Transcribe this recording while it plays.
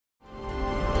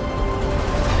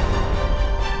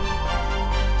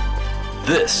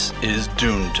This is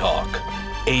DUNE Talk,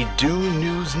 a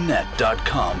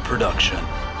DUNENewsNet.com production.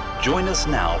 Join us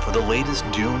now for the latest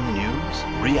DUNE news,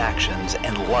 reactions,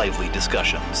 and lively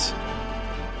discussions.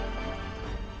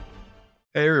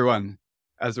 Hey everyone,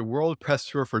 as the world press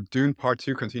tour for Dune Part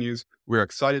 2 continues, we're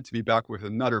excited to be back with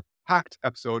another packed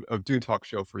episode of Dune Talk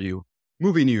Show for you.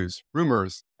 Movie news,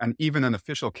 rumors, and even an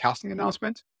official casting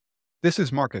announcement. This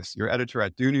is Marcus, your editor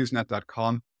at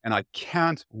DUNENewsNet.com, and I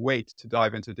can't wait to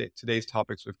dive into today's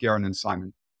topics with Garen and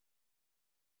Simon.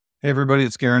 Hey everybody,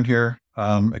 it's Garen here.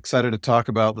 Excited to talk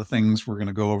about the things we're going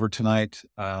to go over tonight.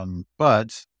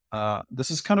 But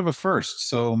this is kind of a first.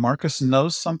 So Marcus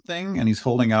knows something and he's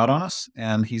holding out on us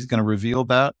and he's going to reveal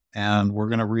that and we're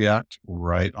going to react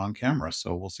right on camera.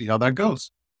 So we'll see how that goes.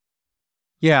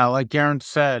 Yeah, like Garen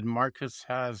said, Marcus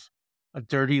has a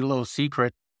dirty little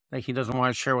secret that he doesn't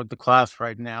want to share with the class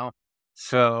right now.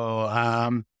 So,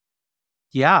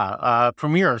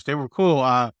 premieres, they were cool.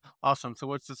 Awesome. So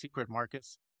what's the secret,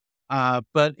 Marcus?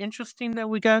 But interesting that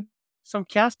we got some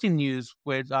casting news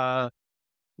with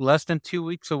less than 2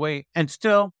 weeks away. And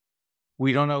still,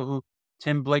 we don't know who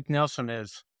Tim Blake Nelson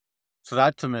is. So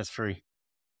that's a mystery.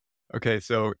 Okay,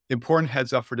 so important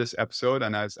heads up for this episode,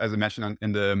 and as I mentioned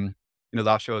in the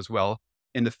last show as well,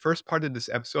 in the first part of this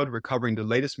episode, we're covering the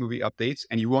latest movie updates,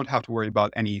 and you won't have to worry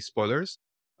about any spoilers.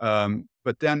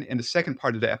 But then in the second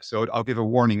part of the episode, I'll give a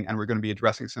warning, and we're going to be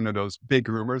addressing some of those big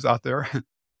rumors out there.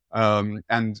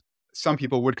 And some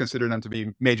people would consider them to be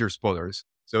major spoilers.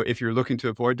 So if you're looking to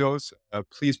avoid those,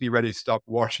 please be ready to stop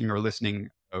watching or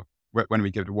listening when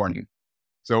we give the warning.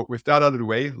 So with that out of the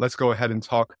way, let's go ahead and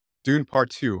talk Dune Part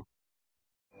 2.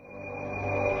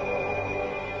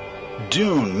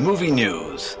 DUNE Movie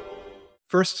News.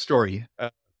 First story.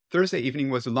 Thursday evening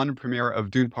was the London premiere of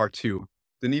Dune Part 2.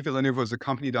 Denis Villeneuve was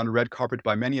accompanied on the red carpet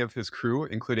by many of his crew,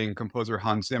 including composer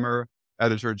Hans Zimmer,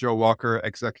 editor Joe Walker,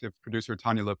 executive producer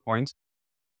Tanya Lapointe.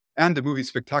 And the movie's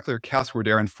spectacular cast were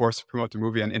there and forced to promote the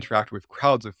movie and interact with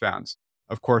crowds of fans.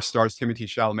 Of course, stars Timothée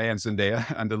Chalamet and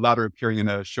Zendaya, and the latter appearing in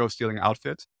a show-stealing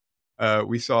outfit.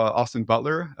 We saw Austin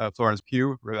Butler, Florence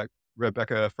Pugh,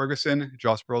 Rebecca Ferguson,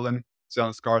 Josh Brolin,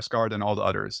 Stellan Skarsgård, and all the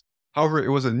others. However, it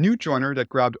was a new joiner that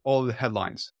grabbed all the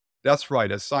headlines. That's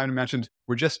right, as Simon mentioned,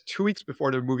 we're just 2 weeks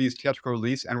before the movie's theatrical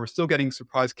release, and we're still getting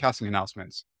surprise casting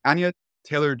announcements. Anya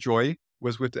Taylor-Joy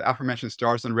was with the aforementioned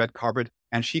stars on the red carpet,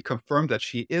 and she confirmed that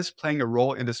she is playing a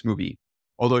role in this movie,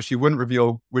 although she wouldn't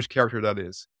reveal which character that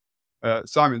is.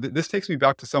 Simon, this takes me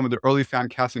back to some of the early fan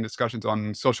casting discussions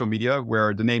on social media,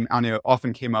 where the name Anya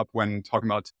often came up when talking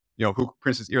about, who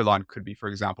Princess Irulan could be, for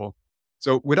example.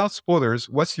 So without spoilers,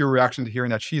 what's your reaction to hearing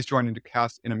that she's joining the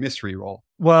cast in a mystery role?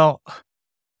 Well,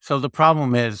 so the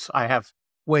problem is I have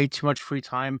way too much free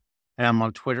time and I'm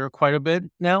on Twitter quite a bit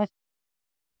now.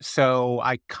 So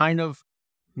I kind of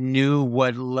knew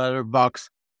what Letterboxd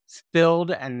spilled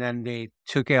and then they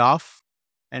took it off.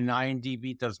 And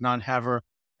IMDb does not have her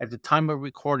at the time of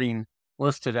recording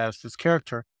listed as this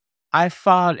character. I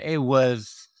thought it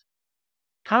was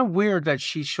kind of weird that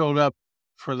she showed up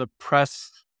for the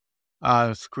press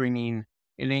screening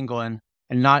in England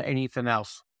and not anything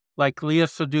else. Like Leah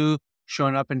Seydoux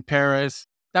showing up in Paris.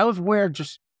 That was weird,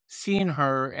 just seeing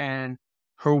her, and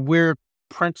her weird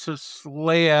Princess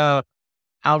Leia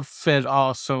outfit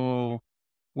also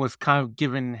was kind of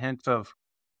giving hints of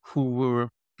who we'll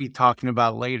be talking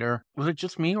about later. Was it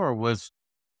just me, or was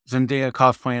Zendaya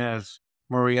cosplaying as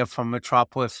Maria from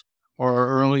Metropolis or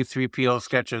early 3PO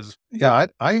sketches? Yeah,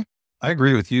 I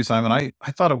agree with you, Simon.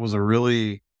 I thought it was a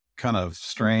really kind of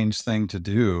strange thing to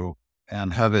do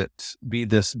and have it be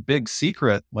this big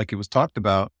secret like it was talked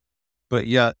about, but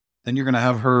yet then you're going to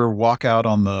have her walk out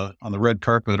on the red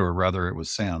carpet, or rather it was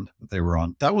sand that they were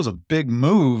on. That was a big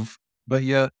move, but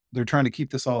yet they're trying to keep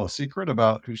this all a secret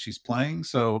about who she's playing.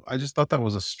 So I just thought that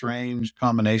was a strange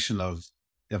combination of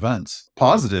events.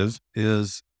 Positive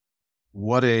is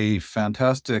what a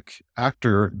fantastic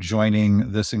actor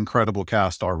joining this incredible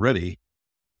cast already.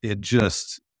 It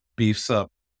just beefs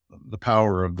up the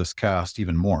power of this cast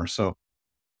even more. So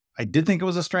I did think it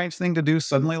was a strange thing to do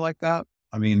suddenly like that.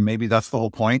 I mean, maybe that's the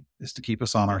whole point, is to keep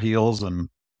us on our heels and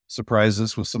surprise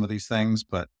us with some of these things.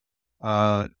 But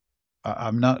I'm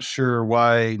not sure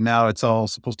why now it's all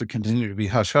supposed to continue to be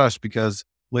hush hush, because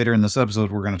later in this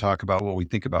episode, we're going to talk about what we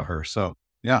think about her. So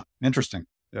yeah, interesting.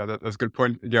 Yeah, that's a good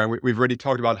point. Yeah, we've already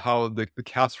talked about how the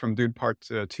cast from Dune Part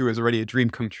 2 is already a dream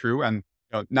come true. And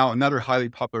now another highly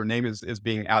popular name is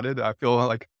being added. I feel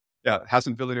like,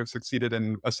 hasn't Villeneuve succeeded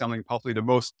in assembling probably the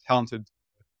most talented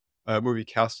movie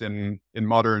cast in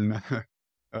modern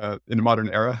in the modern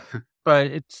era? But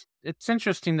it's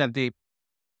interesting that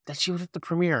she was at the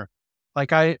premiere.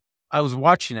 Like I was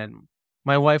watching it.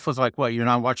 My wife was like, "What? You're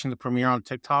not watching the premiere on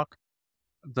TikTok,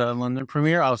 the London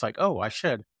premiere?" I was like, "Oh, I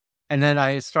should." And then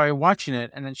I started watching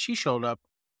it, and then she showed up.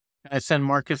 I sent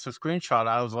Marcus a screenshot.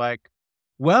 I was like,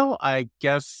 "Well, I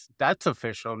guess that's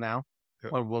official now." Yeah.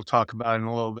 Well, we'll talk about it in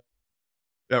a little bit.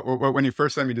 Yeah, when you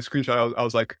first sent me the screenshot, I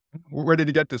was like, "Where did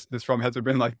he get this from? Has it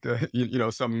been like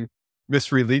some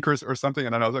mystery leak or something?"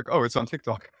 And then I was like, "Oh, it's on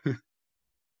TikTok."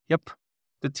 Yep,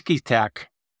 the tiki tack.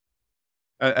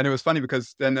 And it was funny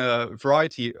because then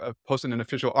Variety posted an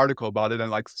official article about it,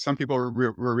 and like some people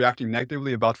were reacting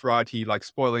negatively about Variety like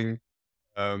spoiling,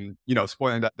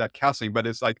 spoiling that casting. But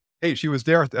it's like, hey, she was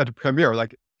there at the premiere.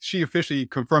 Like she officially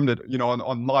confirmed it,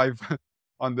 on live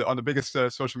on the biggest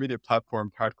social media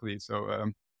platform practically.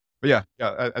 So, but yeah,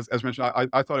 as mentioned,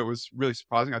 I thought it was really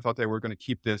surprising. I thought they were going to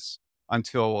keep this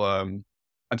until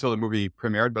the movie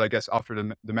premiered, but I guess after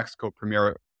the Mexico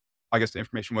premiere, I guess the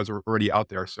information was already out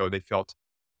there, so they felt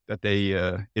that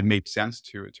it made sense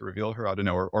to reveal her. I don't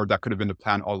know, or that could have been the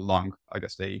plan all along. I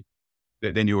guess they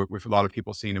knew with a lot of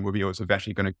people seeing the movie, it was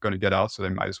eventually going to get out, so they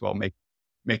might as well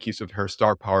make use of her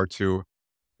star power to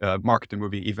market the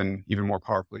movie even more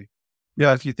powerfully.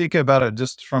 Yeah, if you think about it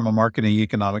just from a marketing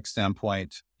economic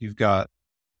standpoint, you've got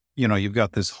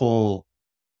this whole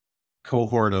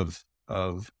cohort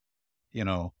of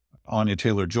Anya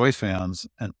Taylor-Joy fans,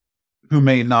 and who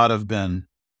may not have been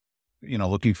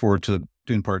looking forward to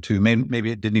Dune Part 2.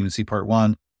 Maybe it didn't even see Part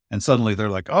 1, and suddenly they're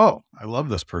like, "Oh, I love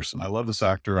this person. I love this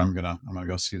actor. I'm gonna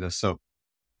go see this." So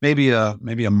maybe a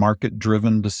market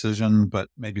driven decision, but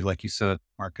maybe like you said,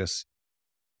 Marcus,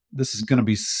 this is going to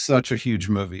be such a huge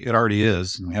movie. It already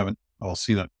is, and we haven't all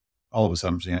seen it. All of us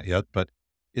haven't seen it yet, but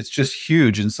it's just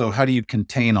huge. And so, how do you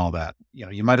contain all that?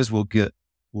 You might as well get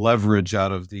leverage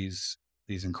out of these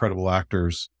incredible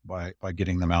actors by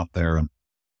getting them out there.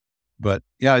 But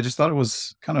yeah, I just thought it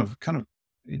was kind of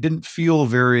it didn't feel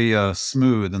very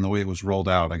smooth in the way it was rolled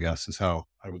out, I guess is how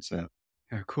I would say it.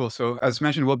 Yeah, cool. So as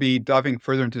mentioned, we'll be diving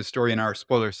further into the story in our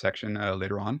spoiler section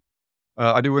later on.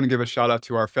 I do want to give a shout out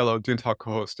to our fellow Dune Talk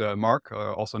co-host Mark,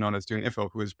 also known as Dune Info,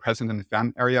 who is present in the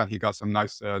fan area. He got some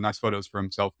nice photos for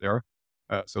himself there.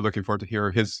 So looking forward to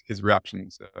hear his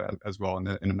reactions as well in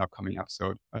an upcoming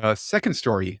episode. Second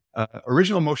story: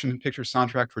 original motion picture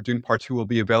soundtrack for Dune Part 2 will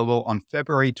be available on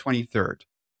February 23rd,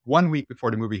 1 week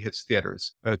before the movie hits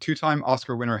theaters. Two-time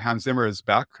Oscar winner Hans Zimmer is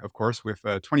back, of course, with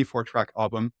a 24-track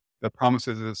album that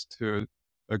promises us to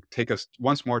take us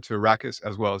once more to Arrakis,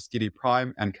 as well as DD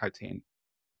Prime and Kitane.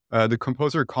 The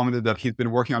composer commented that he's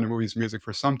been working on the movie's music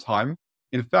for some time.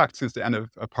 In fact, since the end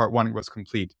of Part 1 was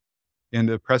complete. In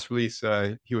the press release,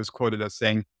 he was quoted as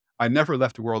saying, "I never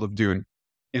left the world of Dune.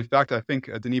 In fact, I think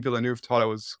Denis Villeneuve thought I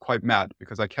was quite mad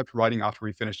because I kept writing after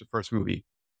we finished the first movie.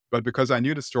 But because I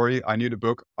knew the story, I knew the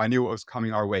book, I knew what was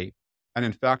coming our way. And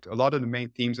in fact, a lot of the main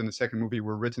themes in the second movie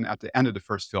were written at the end of the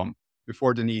first film,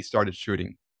 before Denis started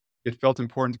shooting. It felt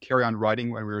important to carry on writing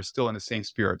when we were still in the same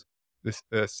spirit,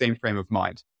 the same frame of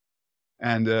mind."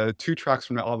 And 2 tracks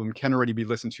from the album can already be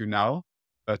listened to now: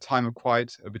 Time of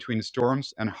Quiet, Between the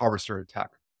Storms, and Harvester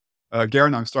Attack.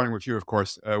 Garen, I'm starting with you, of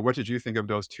course. What did you think of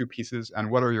those 2 pieces, and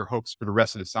what are your hopes for the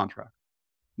rest of the soundtrack?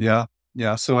 Yeah.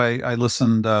 So I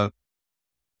listened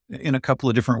in a couple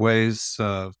of different ways.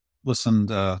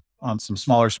 Listened on some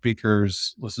smaller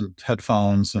speakers, listened to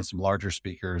headphones and some larger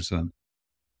speakers, and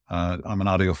I'm an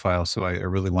audiophile, so I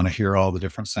really want to hear all the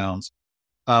different sounds.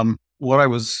 What I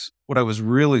was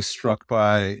really struck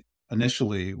by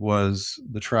initially was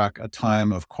the track "A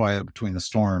Time of Quiet Between the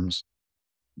Storms,"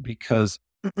 because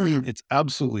it's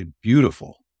absolutely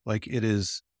beautiful. Like it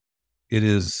is.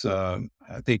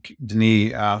 I think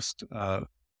Denis asked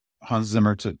Hans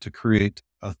Zimmer to create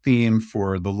a theme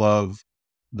for the love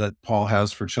that Paul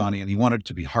has for Chani, and he wanted it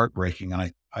to be heartbreaking. And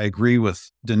I agree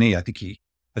with Denis.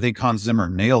 I think Hans Zimmer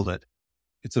nailed it.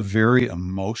 It's a very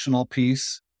emotional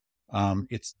piece.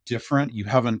 It's different. You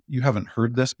haven't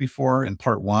heard this before in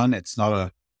Part 1. It's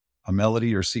not a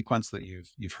melody or sequence that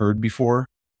you've heard before,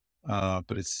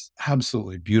 but it's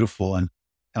absolutely beautiful. And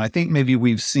I think maybe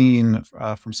we've seen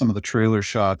from some of the trailer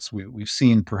shots, we've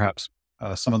seen perhaps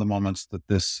some of the moments that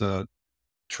this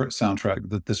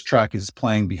this track is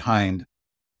playing behind.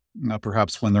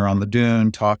 Perhaps when they're on the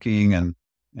dune talking, and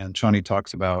Chani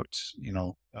talks about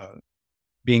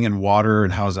being in water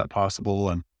and how is that possible,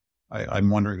 and I'm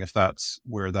wondering if that's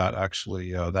where that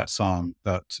actually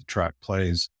that track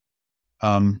plays.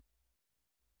 And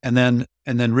then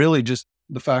really just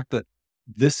the fact that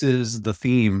this is the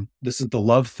theme, this is the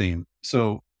love theme.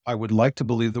 So I would like to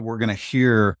believe that we're going to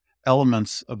hear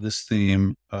elements of this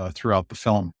theme throughout the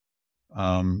film.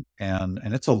 And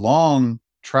it's a long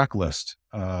track list,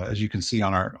 as you can see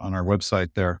on our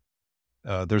website there.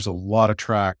 There's a lot of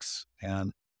tracks,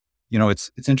 and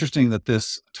it's interesting that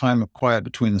this Time of Quiet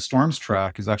Between the Storms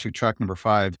track is actually track number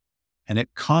 5, and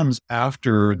it comes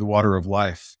after the Water of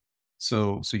Life.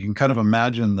 So you can kind of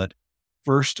imagine that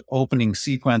first opening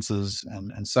sequences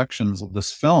and sections of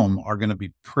this film are going to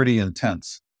be pretty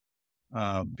intense,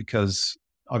 because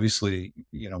obviously,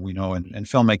 we know in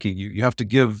filmmaking, you have to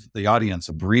give the audience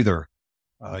a breather.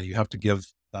 You have to give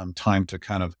them time to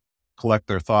kind of collect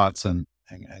their thoughts and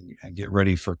get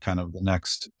ready for kind of the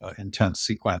next intense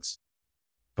sequence.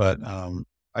 But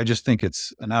I just think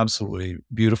it's an absolutely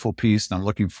beautiful piece, and I'm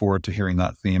looking forward to hearing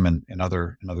that theme in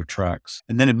other tracks.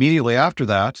 And then immediately after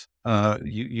that,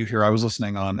 you hear. I was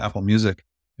listening on Apple Music.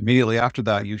 Immediately after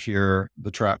that, you hear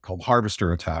the track called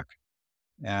Harvester Attack,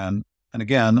 and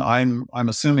again, I'm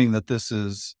assuming that this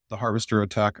is the Harvester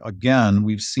Attack again.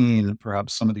 We've seen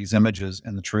perhaps some of these images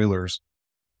in the trailers,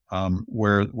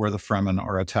 where the Fremen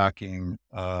are attacking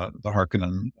the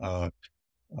Harkonnen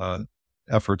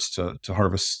efforts to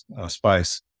harvest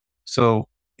spice. So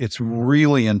it's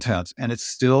really intense, and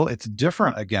it's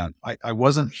different again. I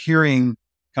wasn't hearing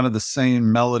kind of the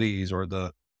same melodies or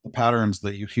the patterns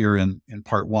that you hear in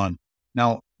part 1.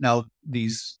 Now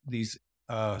these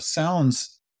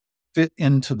sounds fit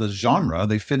into the genre,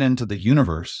 they fit into the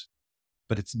universe,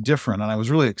 but it's different. And I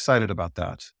was really excited about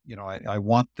that. I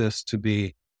want this to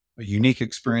be a unique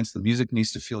experience. The music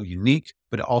needs to feel unique,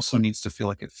 but it also needs to feel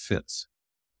like it fits.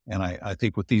 And I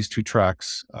think with these 2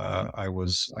 tracks, I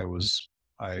was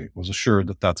assured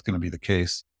that that's going to be the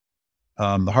case.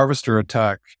 The Harvester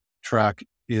Attack track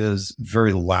is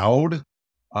very loud.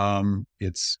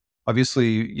 It's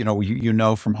obviously,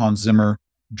 from Hans Zimmer,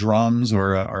 drums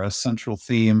are a central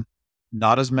theme.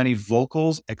 Not as many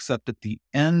vocals, except at the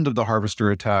end of the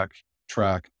Harvester Attack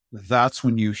track. That's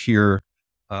when you hear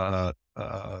a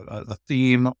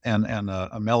theme and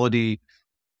a melody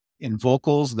in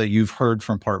vocals that you've heard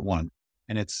from part 1.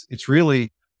 And it's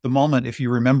really the moment, if you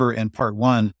remember in part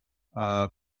 1,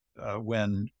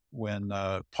 when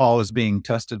Paul is being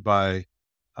tested by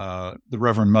the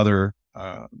Reverend Mother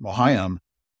Mohayam,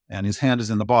 and his hand is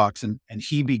in the box, and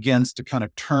he begins to kind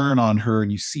of turn on her,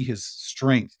 and you see his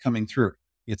strength coming through.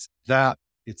 It's that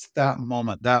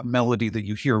moment, that melody that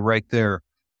you hear right there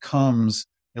comes,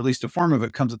 at least a form of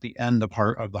it comes at the end of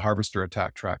the Harvester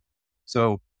Attack track.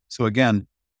 So again,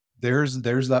 there's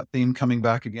that theme coming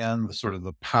back again, the sort of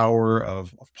the power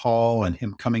of Paul and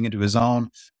him coming into his own.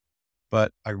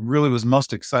 But I really was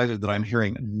most excited that I'm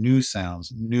hearing new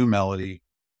sounds, new melody,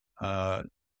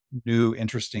 new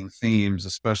interesting themes,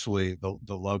 especially the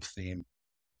love theme.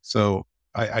 So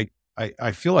I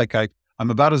feel like I'm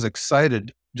about as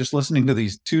excited just listening to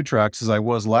these 2 tracks as I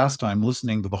was last time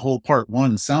listening to the whole part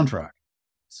 1 soundtrack.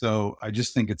 So I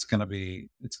just think it's going to be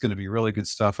really good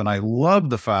stuff. And I love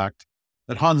the fact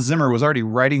that Hans Zimmer was already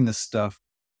writing this stuff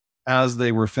as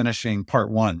they were finishing part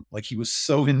 1. Like, he was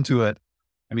so into it.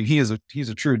 I mean, he's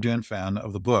a true Dune fan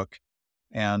of the book.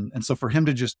 And so for him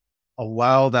to just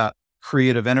allow that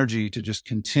creative energy to just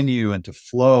continue and to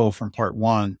flow from part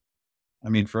 1, I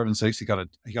mean, for heaven's sakes, he got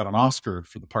an Oscar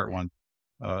for the part 1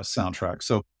 soundtrack.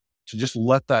 So to just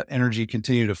let that energy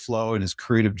continue to flow in his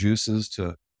creative juices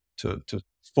to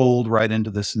fold right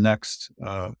into this next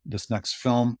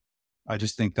film, I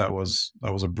just think that was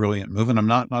a brilliant move. And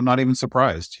I'm not even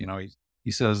surprised.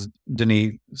 He says,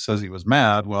 Denis says he was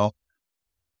mad. Well,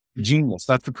 genius.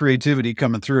 That's the creativity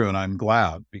coming through. And I'm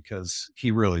glad, because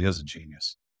he really is a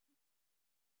genius.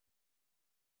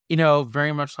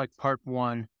 Very much like part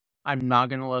 1, I'm not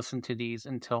going to listen to these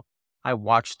until I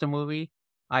watch the movie.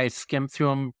 I skimmed through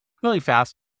them really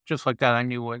fast, just like that. I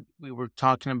knew what we were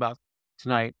talking about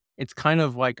tonight. It's kind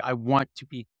of like I want to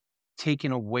be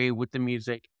taken away with the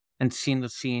music and seen the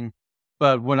scene.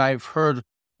 But when I've heard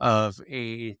of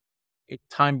a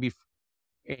time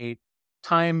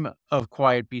of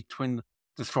quiet between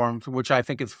the storms, which I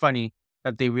think is funny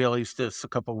that they released this a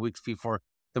couple of weeks before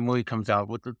the movie comes out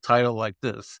with the title like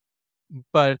this.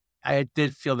 But I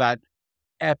did feel that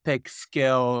epic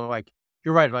scale, like,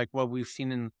 you're right, like what we've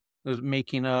seen in the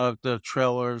making of the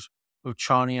trailers of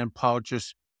Chani and Paul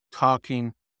just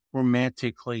talking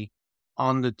romantically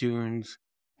on the dunes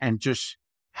and just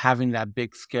having that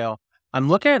big scale. I'm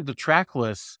looking at the track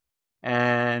list,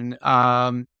 and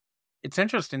it's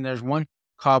interesting. There's one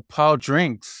called Paul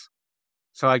Drinks.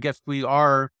 So I guess we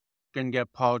are going to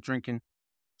get Paul drinking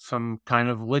some kind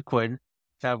of liquid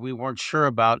that we weren't sure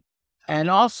about. And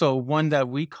also one that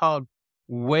we called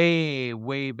way,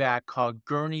 way back called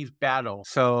Gurney's Battle.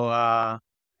 So,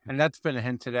 and that's been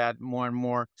hinted at more and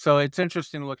more. So it's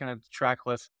interesting looking at the track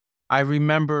list. I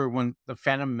remember when the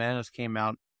Phantom Menace came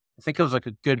out, I think it was like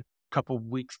a good couple of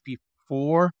weeks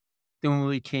before the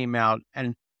movie came out,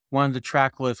 and one of the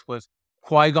track lists was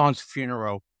Qui-Gon's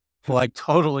funeral, like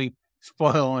totally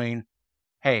spoiling.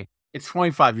 Hey, it's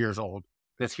 25 years old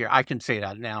this year. I can say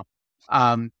that now.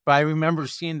 But I remember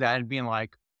seeing that and being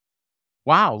like,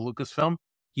 wow, Lucasfilm,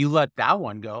 you let that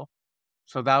one go.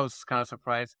 So that was kind of a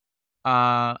surprise.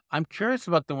 I'm curious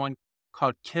about the one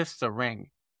called Kiss the Ring.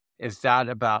 Is that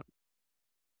about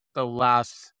the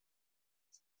last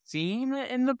scene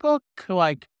in the book?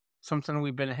 Like something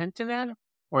we've been hinting at?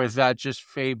 Or is that just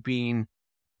Faye being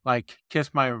like,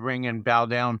 kiss my ring and bow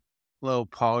down, little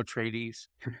Paul Atreides?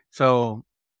 So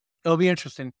it'll be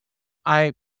interesting.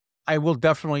 I I will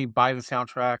definitely buy the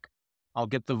soundtrack. I'll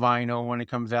get the vinyl when it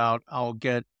comes out. I'll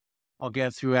get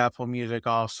through Apple Music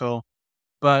also.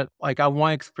 But like I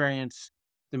want to experience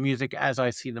the music as I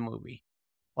see the movie.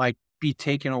 Like be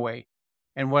taken away.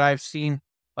 And what I've seen,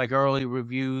 like early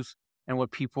reviews and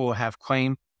what people have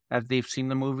claimed that they've seen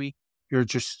the movie, you're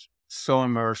just so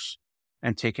immersed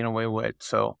and taken away with it.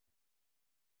 So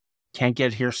can't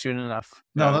get here soon enough.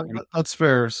 No, that's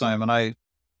fair, Simon. I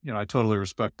totally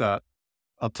respect that.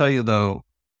 I'll tell you though,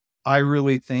 I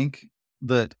really think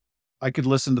that I could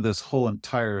listen to this whole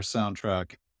entire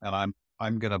soundtrack, and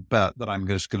I'm gonna bet that I'm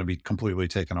just gonna be completely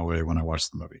taken away when I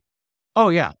watch the movie. Oh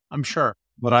yeah, I'm sure.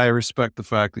 But I respect the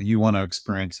fact that you want to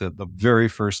experience it the very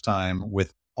first time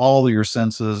with all your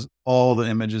senses, all the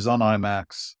images on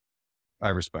IMAX. I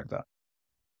respect that.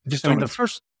 I mean, the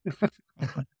first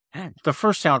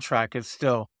soundtrack is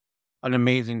still an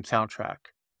amazing soundtrack.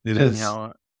 It You is.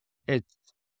 know, it's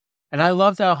and I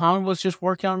love that Han was just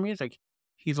working on music.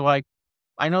 He's like,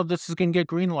 I know this is gonna get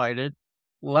green lighted.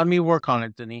 Let me work on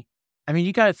it, Denny. I mean,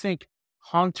 you gotta think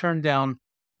Han turned down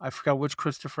I forgot which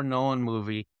Christopher Nolan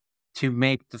movie to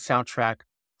make the soundtrack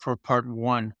for part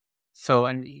one. So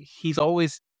and he's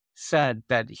always said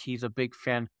that he's a big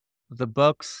fan of the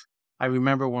books. I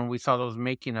remember when we saw those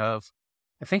making of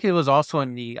I think it was also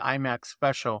in the IMAX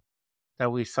special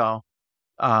that we saw,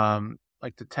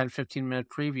 like the 10-15 minute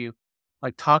preview,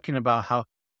 like talking about how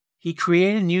he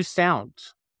created new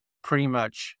sounds, pretty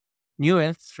much new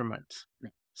instruments.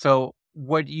 So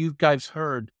what you guys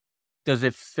heard, does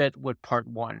it fit with part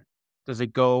one? Does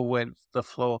it go with the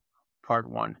flow of part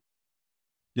one?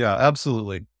 Yeah,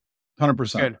 absolutely.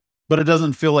 100%. Good. But it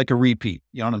doesn't feel like a repeat.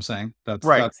 You know what I'm saying? That's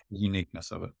Right. that's the uniqueness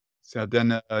of it. So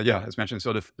then, as mentioned,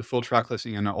 so the full track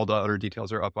listing and all the other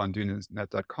details are up on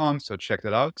DUNEnet.com. So check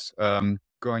that out.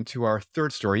 Going to our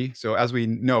third story. So as we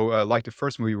know, like the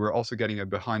first movie, we're also getting a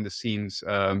behind the scenes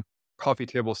coffee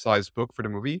table sized book for the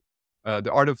movie,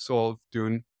 The Art and Soul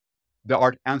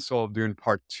of Dune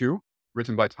Part 2,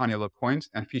 written by Tanya LaPointe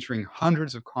and featuring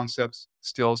hundreds of concepts,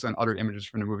 stills, and other images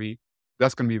from the movie.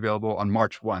 That's going to be available on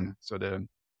March 1. So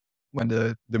when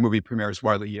the movie premieres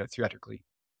widely theatrically.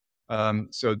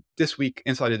 So this week,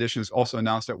 Inside Editions also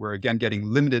announced that we're again getting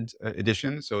limited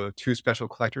editions, so 2 special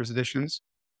collector's editions,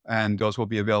 and those will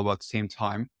be available at the same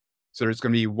time. So there's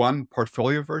going to be one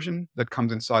portfolio version that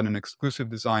comes inside an exclusive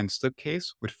design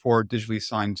slipcase with 4 digitally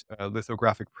signed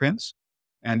lithographic prints.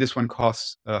 And this one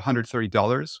costs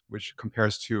 $130, which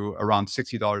compares to around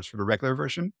 $60 for the regular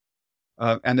version.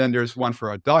 And then there's one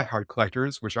for diehard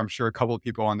collectors, which I'm sure a couple of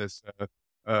people on this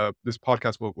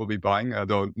podcast will be buying,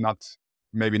 though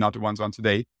maybe not the ones on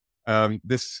today.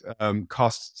 This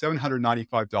costs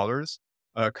 $795,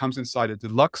 comes inside a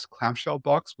deluxe clamshell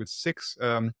box with 6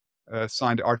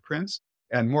 signed art prints.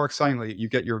 And more excitingly, you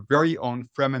get your very own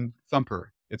Fremen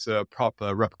Thumper. It's a prop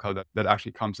replica that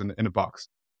actually comes in a box.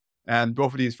 And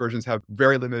both of these versions have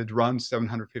very limited runs,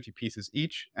 750 pieces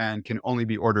each, and can only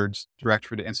be ordered direct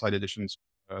through the Inside Editions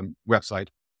website.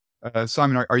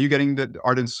 Simon, are you getting the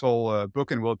Art and Soul book,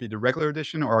 and will it be the regular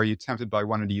edition, or are you tempted by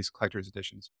one of these collector's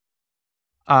editions?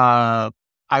 I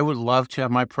would love to have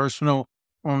my personal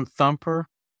own Thumper,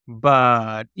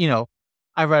 but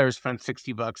I'd rather spend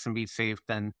 $60 and be safe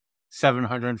than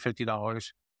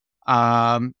 $750.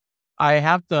 I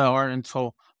have the Art and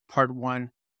Soul Part 1,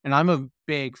 and I'm a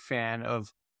big fan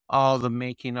of all the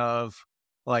making of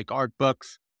like art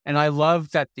books. And I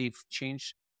love that they've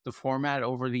changed the format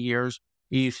over the years.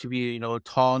 It used to be, a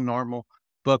tall, normal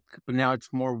book, but now it's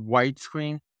more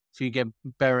widescreen, so you get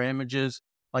better images.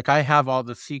 Like I have all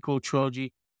the sequel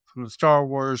trilogy from the Star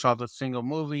Wars, all the single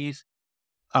movies.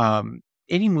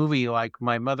 Any movie like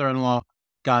my mother-in-law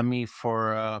got me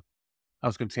for, I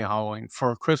was going to say Halloween,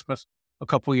 for Christmas a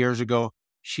couple years ago.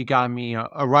 She got me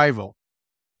Arrival.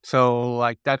 So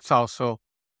like that's also,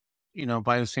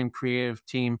 by the same creative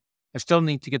team. I still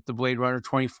need to get the Blade Runner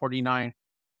 2049,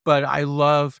 but I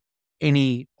love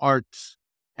any arts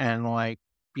and like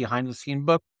behind the scene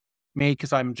book made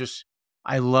because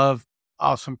I love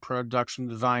awesome production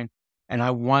design and I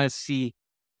want to see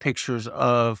pictures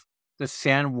of the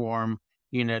sandworm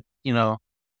unit,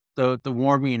 the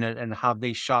worm unit and how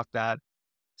they shot that.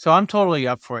 So I'm totally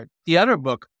up for it. The other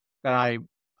book that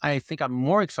I think I'm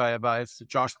more excited about is the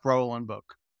Josh Brolin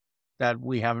book that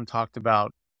we haven't talked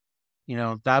about.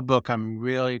 That book, I'm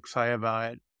really excited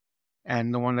about it.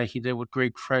 And the one that he did with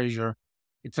Greg Fraser.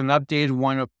 It's an updated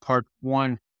one of part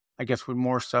one, I guess, with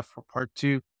more stuff for part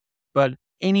two. But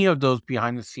any of those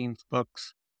behind the scenes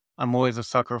books, I'm always a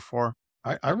sucker for.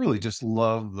 I really just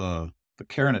love the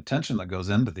care and attention that goes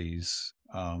into these.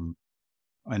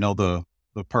 I know the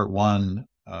part one,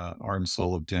 Art and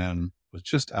Soul of DUNE, was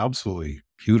just absolutely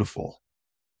beautiful.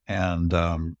 And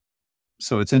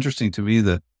so it's interesting to me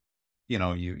that,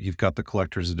 you've got the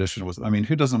collector's edition with, I mean,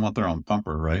 who doesn't want their own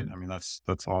bumper, right? I mean, that's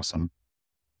awesome.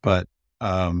 But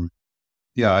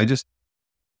yeah,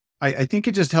 I think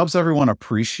it just helps everyone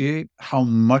appreciate how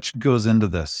much goes into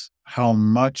this, how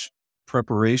much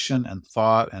preparation and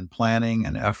thought and planning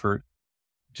and effort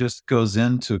just goes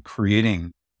into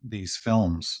creating these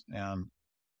films. And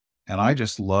I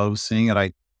just love seeing it.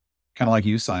 I kind of like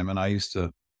you, Simon. I used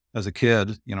to, as a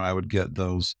kid, I would get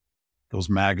those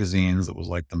magazines that was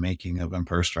like the making of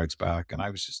Empire Strikes Back. And I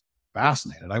was just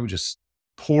fascinated. I would just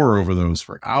pore over those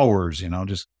for hours,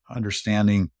 just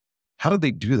understanding how did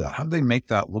they do that? How did they make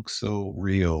that look so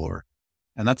real?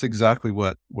 And that's exactly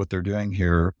what they're doing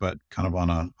here, but kind of on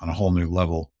a whole new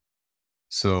level.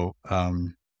 So,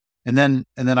 and then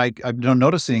I'm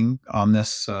noticing on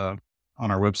this, on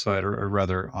our website or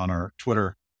rather on our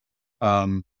Twitter,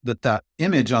 that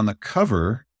image on the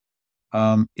cover,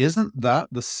 isn't that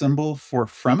the symbol for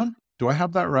Fremen? Do I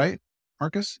have that right,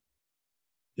 Marcus?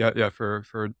 Yeah. For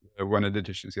one of the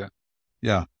editions. Yeah.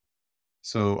 Yeah.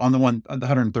 So on the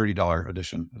 $130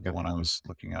 edition is the one I was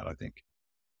looking at, I think.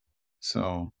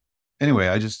 So anyway,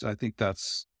 I think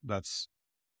that's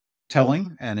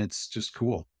telling, and it's just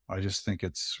cool. I just think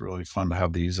it's really fun to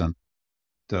have these and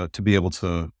to be able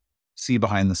to see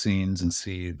behind the scenes and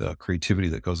see the creativity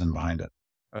that goes in behind it.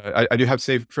 I do have to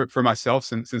say for myself,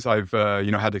 since I've had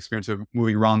the experience of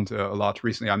moving around a lot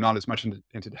recently, I'm not as much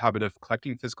into the habit of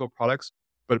collecting physical products.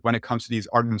 But when it comes to these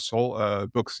Art and Soul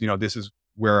books, this is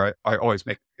where I always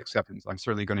make exceptions. I'm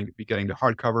certainly going to be getting the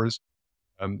hardcovers,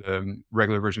 the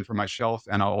regular version for my shelf,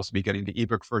 and I'll also be getting the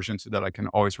ebook version so that I can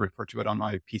always refer to it on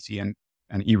my PC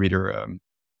and e-reader.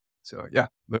 So yeah,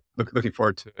 looking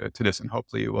forward to this, and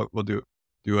hopefully we'll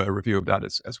do a review of that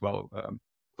as well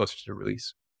closer to the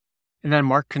release. And then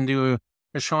Mark can do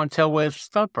a show and tell with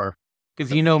Stumper,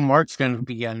 because Mark's going to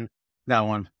be in that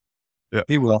one. Yeah,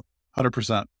 he will,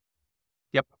 100%.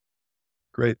 Yep.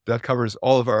 Great. That covers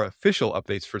all of our official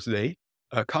updates for today.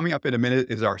 Coming up in a minute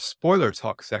is our spoiler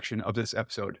talk section of this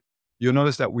episode. You'll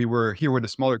notice that we were here with a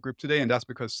smaller group today, and that's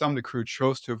because some of the crew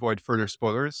chose to avoid further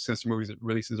spoilers since the movie's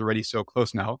release is already so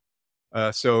close now.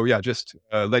 So yeah, just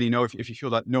letting you know if you feel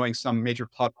that knowing some major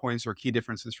plot points or key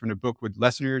differences from the book would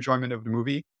lessen your enjoyment of the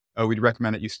movie, we'd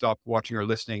recommend that you stop watching or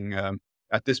listening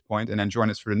at this point and then join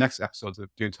us for the next episodes of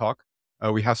DUNE Talk.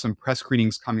 We have some press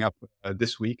screenings coming up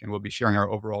this week, and we'll be sharing our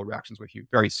overall reactions with you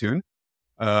very soon.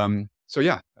 So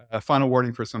yeah, a final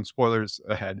warning for some spoilers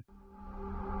ahead.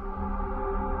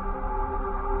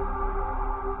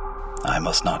 I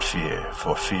must not fear,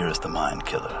 for fear is the mind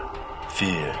killer.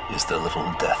 Fear is the little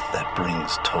death that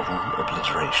brings total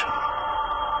obliteration.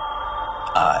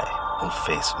 I will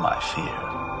face my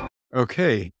fear.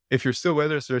 Okay, if you're still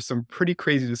with us, there's some pretty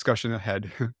crazy discussion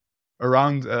ahead.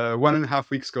 Around 1.5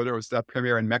 weeks ago, there was that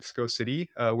premiere in Mexico City,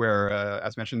 where,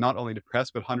 as mentioned, not only the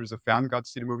press, but hundreds of fans got to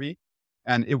see the movie.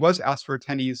 And it was asked for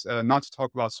attendees not to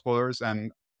talk about spoilers,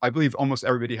 and I believe almost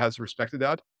everybody has respected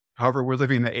that. However, we're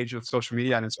living in the age of social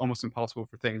media, and it's almost impossible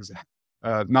for things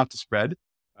not to spread.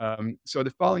 So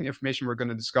the following information we're going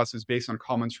to discuss is based on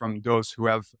comments from those who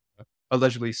have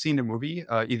allegedly seen the movie,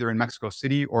 either in Mexico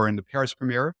City or in the Paris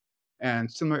premiere.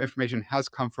 And similar information has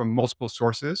come from multiple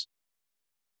sources.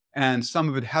 And some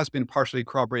of it has been partially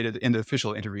corroborated in the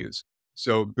official interviews.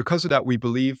 So because of that, we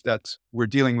believe that we're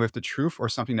dealing with the truth or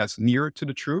something that's near to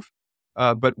the truth.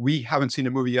 But we haven't seen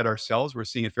the movie yet ourselves. We're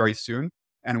seeing it very soon.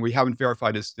 And we haven't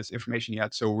verified this information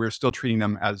yet. So we're still treating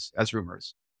them as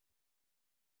rumors.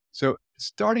 So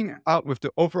starting out with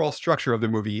the overall structure of the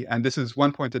movie, and this is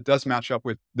one point that does match up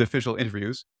with the official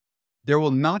interviews, there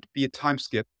will not be a time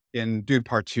skip in DUNE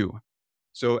Part 2.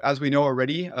 So as we know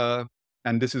already,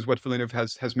 and this is what Villeneuve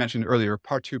has mentioned earlier,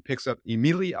 Part 2 picks up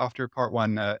immediately after Part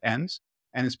 1 ends,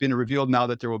 and it's been revealed now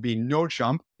that there will be no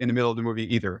jump in the middle of the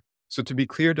movie either. So to be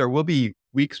clear, there will be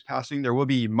weeks passing, there will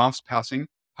be months passing.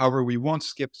 However, we won't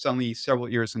skip suddenly several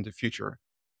years into the future.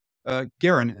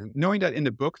 Garen, knowing that in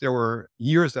the book there were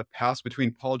years that passed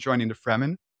between Paul joining the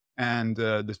Fremen and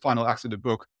the final acts of the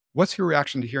book, what's your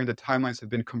reaction to hearing the timelines have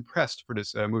been compressed for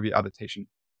this movie adaptation?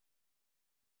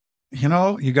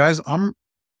 You guys, I'm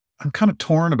kind of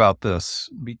torn about this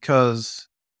because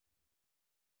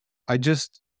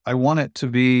I want it to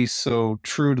be so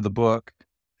true to the book,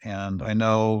 and I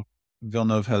know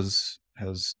Villeneuve has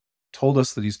told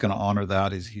us that he's going to honor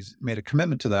that. He's made a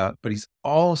commitment to that, but he's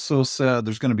also said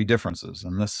there's going to be differences,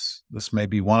 and this may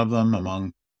be one of them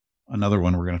among another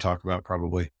one we're going to talk about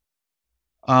probably.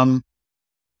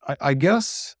 I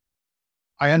guess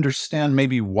I understand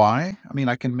maybe why. I mean,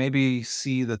 I can maybe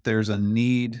see that there's a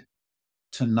need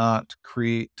to not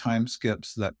create time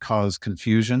skips that cause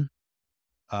confusion.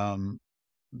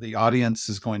 The audience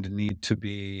is going to need to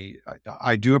be.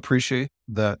 I do appreciate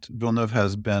that Villeneuve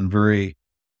has been very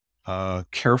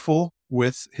careful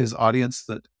with his audience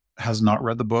that has not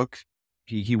read the book.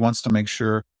 He wants to make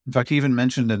sure. In fact, he even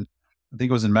mentioned, and I think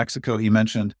it was in Mexico, he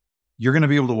mentioned you're going to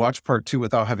be able to watch part 2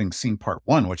 without having seen part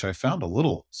 1, which I found a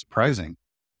little surprising.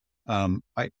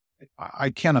 I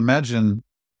can't imagine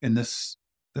in this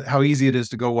how easy it is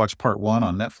to go watch part 1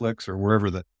 on Netflix or wherever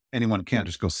that anyone can't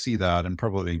just go see that. And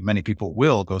probably many people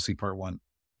will go see part 1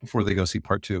 before they go see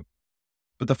part 2.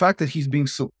 But the fact that he's being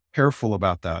so careful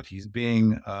about that, he's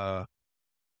being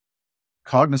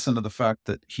cognizant of the fact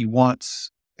that he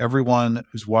wants everyone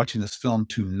who's watching this film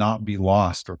to not be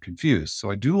lost or confused.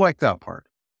 So I do like that part.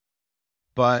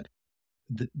 But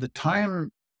the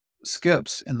time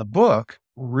skips in the book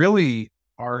really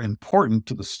are important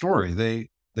to the story. They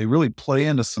really play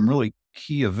into some really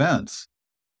key events.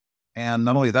 And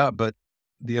not only that, but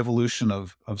the evolution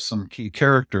of some key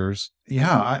characters.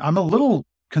 Yeah, I'm a little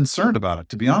concerned about it,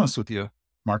 to be honest with you,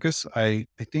 Marcus. I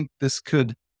think this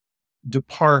could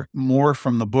depart more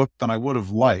from the book than I would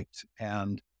have liked.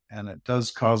 And it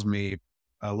does cause me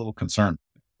a little concern.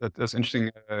 That's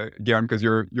interesting, Garen, because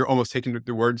you're almost taking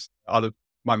the words out of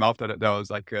my mouth that I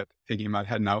was like thinking in my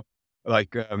head now.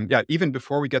 Like, yeah, even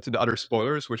before we get to the other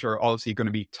spoilers, which are obviously going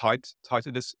to be tied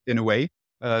to this in a way,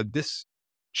 this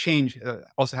change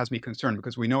also has me concerned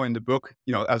because we know in the book,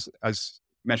 as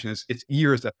mentioned, it's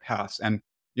years that pass, and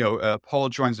Paul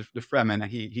joins the Fremen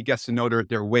and he gets to know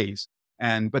their ways,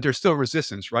 but there's still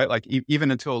resistance, right? Like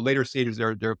even until later stages,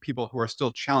 there are people who are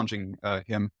still challenging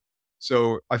him.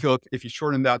 So I feel like if you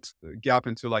shorten that gap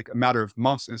into like a matter of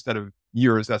months instead of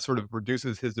years, that sort of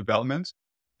reduces his development.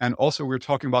 And also, we're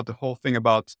talking about the whole thing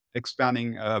about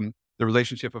expanding the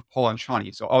relationship of Paul and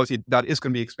Shawnee. So obviously, that is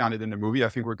going to be expanded in the movie. I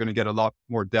think we're going to get a lot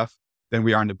more depth than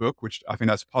we are in the book, which I think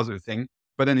that's a positive thing.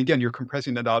 But then again, you're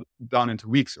compressing that down into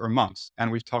weeks or months.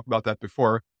 And we've talked about that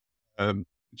before.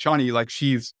 Shawnee, like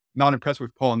she's not impressed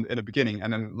with Paul in the beginning.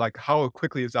 And then like, how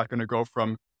quickly is that going to go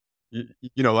from,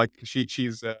 like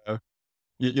she's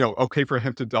okay for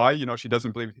him to die. She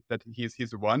doesn't believe that he's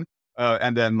the one.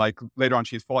 And then like later on,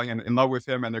 she's falling in love with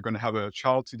him and they're going to have a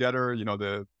child together,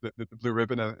 the blue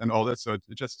ribbon and all that. So it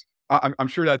just, I'm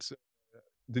sure that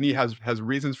Denis has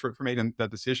reasons for making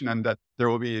that decision and that there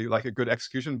will be like a good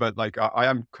execution. But like, I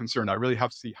am concerned. I really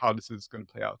have to see how this is going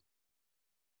to play out.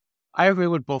 I agree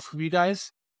with both of you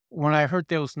guys. When I heard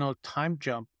there was no time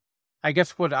jump, I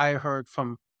guess what I heard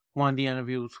from one of the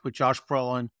interviews with Josh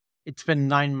Brolin, it's been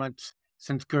 9 months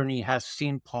since Gurney has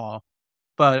seen Paul.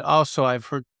 But also I've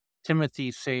heard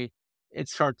Timothy say it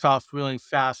starts off really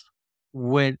fast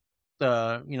with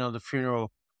the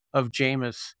funeral of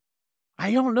Jameis.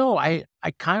 I don't know. I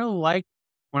kind of like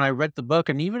when I read the book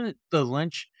and even the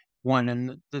Lynch one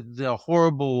and the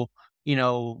horrible,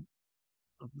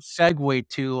 segue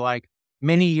to like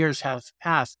many years have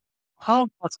passed. How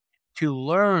much to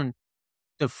learn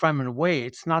the Fremen way?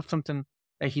 It's not something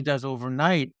that he does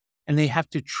overnight, and they have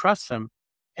to trust him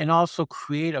and also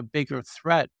create a bigger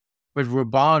threat with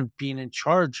Raban being in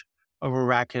charge of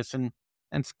Arrakis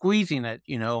and squeezing it,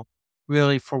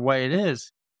 really for what it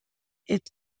is. It's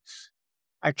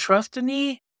I trust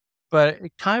Denis, but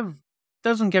it kind of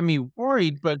doesn't get me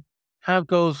worried, but kind of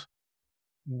goes,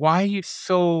 why are you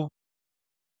so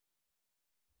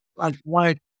like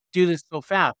why do this so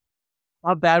fast?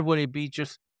 How bad would it be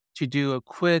just to do a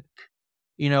quick,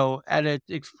 edit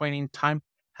explaining time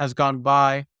has gone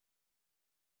by?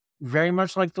 Very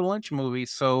much like the Lynch movie.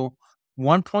 So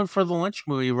 1 point for the Lynch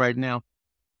movie right now.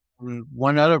 And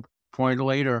one other point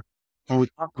later when we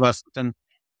talk about something.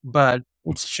 But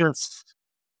it's just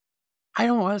I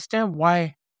don't understand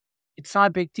why it's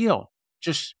not a big deal.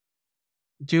 Just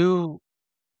do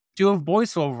a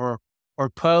voiceover or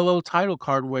put a little title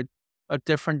card with a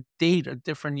different date, a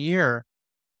different year.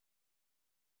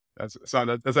 That's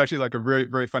actually like a very,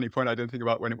 very funny point I didn't think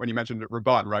about when you mentioned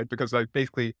Raban, right? Because like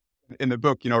basically in the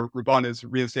book, Raban is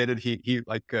reinstated. He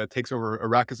takes over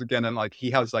Arrakis again, and like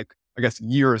he has like I guess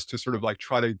years to sort of like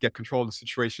try to get control of the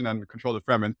situation and control the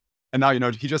Fremen. And now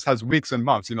he just has weeks and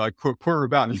months. Like poor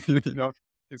Raban.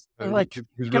 Like, he's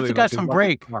give really the guy like some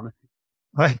break.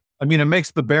 I mean, it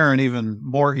makes the Baron even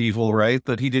more evil, right?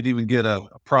 That he didn't even get a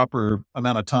proper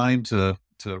amount of time to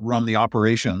run the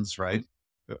operations, right?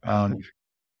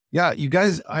 Yeah, you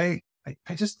guys, I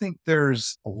just think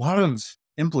there's a lot of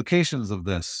implications of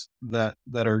this that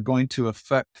are going to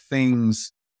affect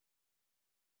things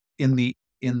in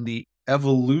the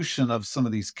evolution of some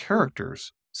of these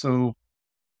characters. So,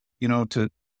 we're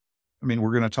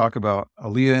going to talk about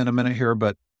Aaliyah in a minute here,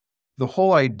 but the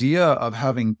whole idea of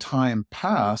having time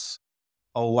pass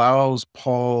allows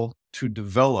Paul to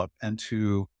develop and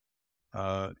to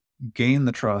gain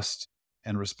the trust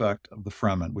and respect of the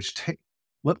Fremen, which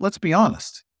let's be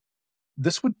honest,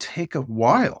 this would take a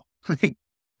while.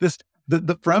 The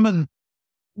Fremen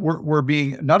were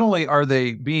being, not only are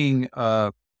they being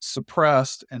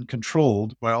suppressed and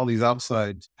controlled by all these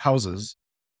outside houses,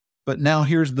 but now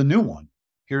here's the new one.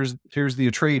 Here's the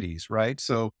Atreides, right?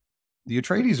 So the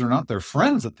Atreides are not their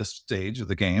friends at this stage of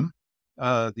the game.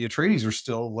 The Atreides are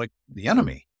still like the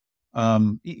enemy.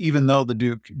 Even though the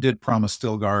Duke did promise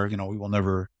Stilgar, we will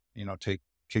never,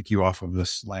 kick you off of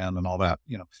this land and all that,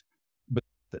 but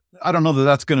I don't know that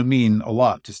that's going to mean a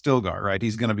lot to Stilgar, right?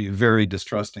 He's going to be very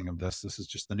distrusting of this. This is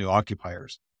just the new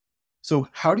occupiers. So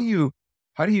how do you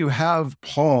have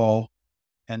Paul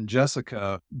and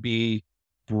Jessica be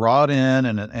brought in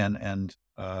and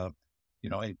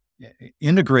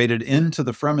integrated into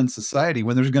the Fremen society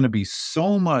when there's going to be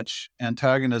so much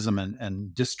antagonism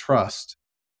and distrust?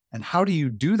 And how do you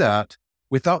do that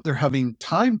without there having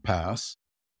time pass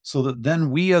so that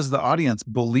then we as the audience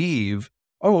believe,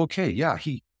 oh, okay, yeah,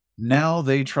 now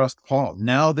they trust Paul.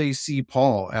 Now they see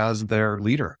Paul as their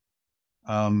leader.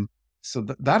 So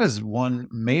that is one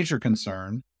major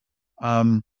concern.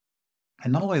 And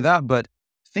not only that, but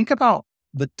think about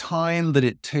the time that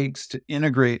it takes to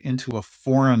integrate into a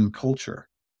foreign culture.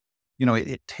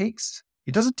 It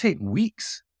doesn't take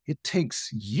weeks. It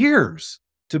takes years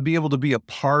to be able to be a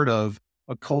part of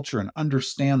a culture and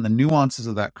understand the nuances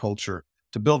of that culture,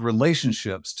 to build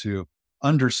relationships, to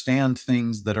understand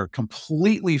things that are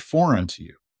completely foreign to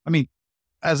you. I mean,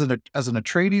 as an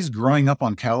Atreides growing up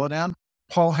on Caladan,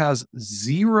 Paul has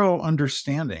zero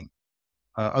understanding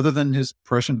other than his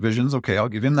prescient visions. Okay, I'll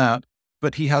give him that.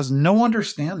 But he has no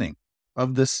understanding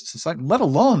of this society, let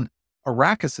alone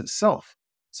Arrakis itself.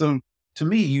 So to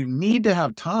me, you need to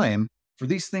have time for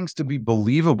these things to be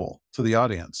believable to the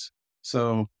audience.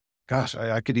 So, gosh,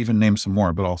 I could even name some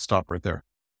more, but I'll stop right there.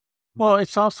 Well,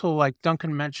 it's also like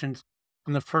Duncan mentioned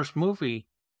in the first movie,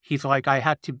 he's like, I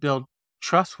had to build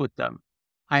trust with them.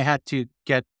 I had to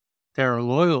get their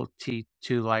loyalty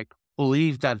to like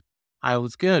believe that I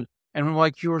was good. And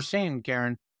like you were saying,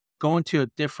 Garen, going to a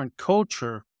different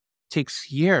culture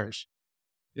takes years.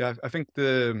 Yeah, I think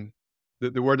the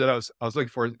word that I was looking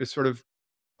for is sort of,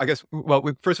 I guess, well,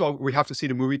 first of all, we have to see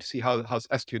the movie to see how it's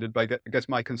executed. But I guess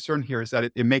my concern here is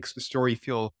that it makes the story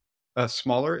feel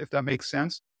smaller, if that makes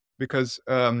sense. Because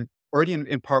already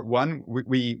in part one,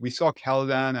 we saw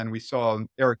Caladan and we saw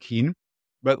Erskine,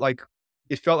 but like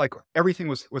it felt like everything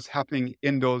was happening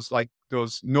in those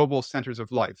noble centers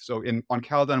of life. So on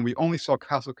Caladan, we only saw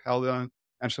Castle Caladan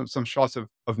and some shots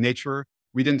of nature.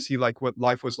 We didn't see like what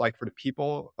life was like for the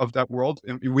people of that world.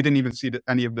 And we didn't even see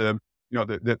any of the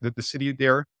the city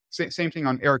there. Same thing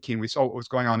on Erskine. We saw what was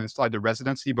going on inside the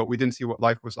residency, but we didn't see what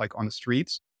life was like on the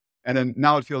streets. And then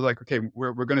now it feels like, okay,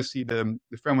 we're going to see the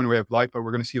Fremen way of life, but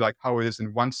we're going to see like how it is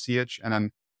in one siege, and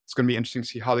then it's going to be interesting to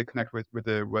see how they connect with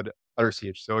the other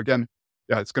siege. So again,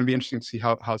 yeah, it's going to be interesting to see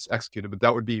how it's executed. But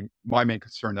that would be my main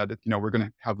concern, that we're going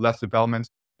to have less development,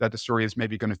 that the story is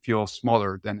maybe going to feel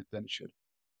smaller than it should.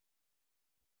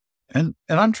 And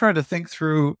I'm trying to think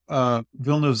through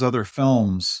Villeneuve's other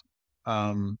films.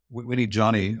 We need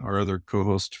Johnny, our other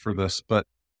co-host, for this, but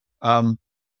I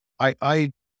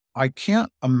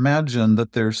can't imagine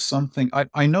that there's something.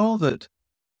 I know that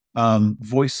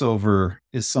voiceover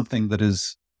is something that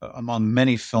is among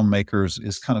many filmmakers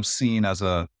is kind of seen as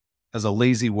a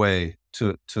lazy way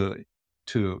to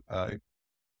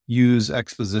use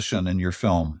exposition in your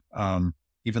film.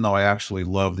 Even though I actually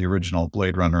love the original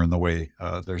Blade Runner and the way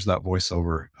there's that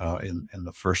voiceover in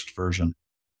the first version,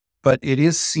 but it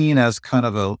is seen as kind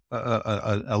of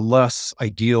a less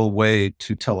ideal way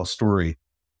to tell a story.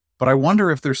 But I wonder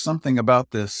if there's something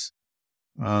about this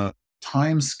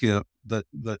time skip that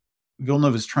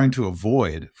Villeneuve is trying to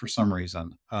avoid for some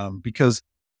reason, because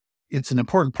it's an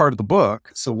important part of the book.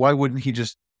 So why wouldn't he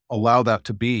just allow that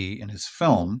to be in his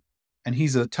film? and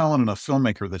he's a talented enough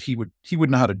filmmaker that he would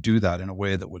know how to do that in a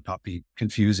way that would not be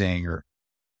confusing or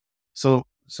so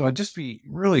I'd just be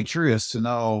really curious to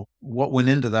know what went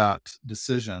into that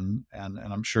decision. And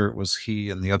I'm sure it was he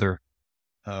and the other,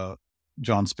 uh,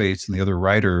 John Spates and the other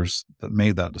writers that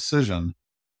made that decision.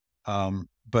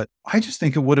 But I just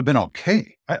think it would have been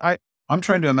okay. I'm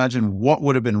trying to imagine what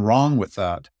would have been wrong with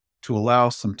that to allow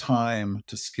some time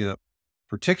to skip,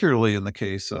 particularly in the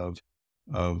case of,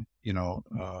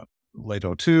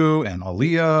 Leto 2 and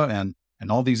Aaliyah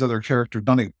and all these other characters,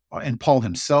 and Paul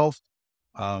himself.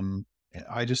 Um,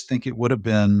 I just think it would have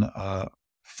been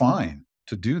fine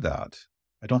to do that.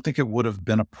 I don't think it would have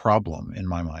been a problem in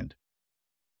my mind.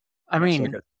 I So I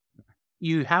mean, guess-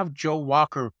 you have Joe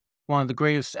Walker, one of the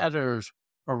greatest editors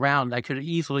around. I could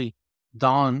easily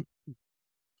don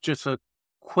just a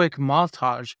quick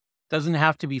montage. Doesn't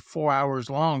have to be 4 hours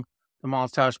long, the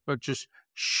montage, but just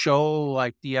show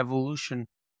like the evolution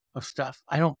of stuff.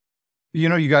 I don't.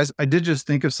 You guys, I did just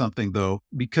think of something though,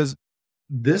 because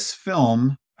this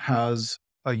film has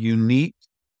a unique,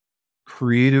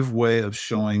 creative way of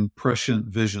showing prescient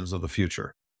visions of the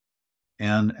future.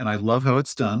 And I love how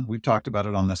it's done. We've talked about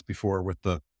it on this before with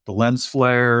the lens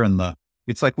flare and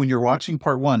it's like when you're watching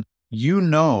part one,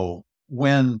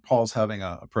 when Paul's having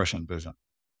a prescient vision.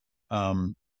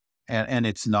 And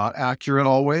it's not accurate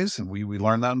always. And we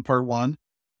learned that in part one.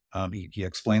 He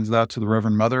explains that to the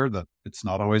Reverend Mother, that it's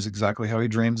not always exactly how he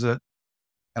dreams it.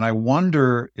 And I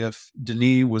wonder if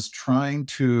Denis was trying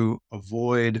to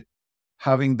avoid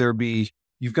having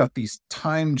you've got these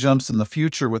time jumps in the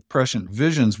future with prescient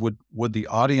visions. Would the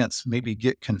audience maybe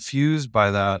get confused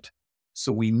by that?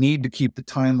 So we need to keep the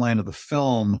timeline of the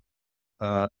film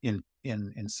in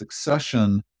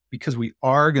succession, because we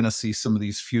are going to see some of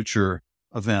these future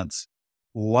events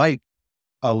like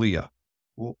Aaliyah,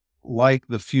 like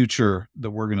the future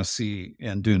that we're going to see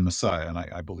in Dune Messiah. And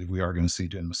I believe we are going to see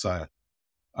Dune Messiah.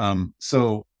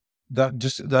 So that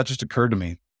just occurred to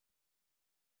me.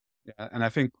 Yeah, and I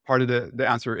think part of the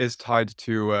answer is tied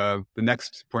to the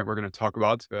next point we're going to talk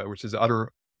about, which is the other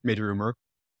major rumor.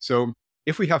 So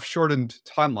if we have shortened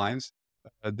timelines,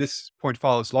 this point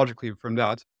follows logically from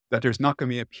that there's not going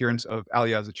to be an appearance of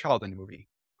Alia as a child in the movie.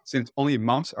 Since only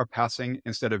months are passing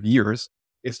instead of years,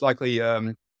 it's likely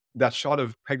that shot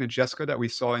of pregnant Jessica that we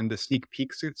saw in the sneak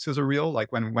peek sizzle reel,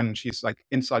 like when she's like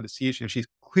inside the siege and she's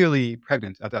clearly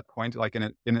pregnant at that point, like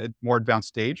in a more advanced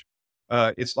stage.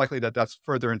 It's likely that that's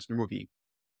further into the movie.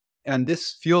 And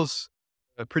this feels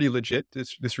pretty legit,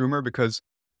 this rumor, because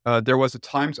there was a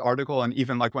Times article and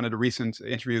even like one of the recent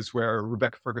interviews where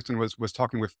Rebecca Ferguson was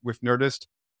talking with Nerdist,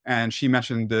 and she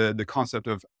mentioned the concept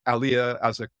of Alia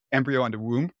as an embryo in the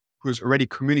womb who's already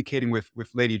communicating with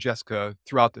Lady Jessica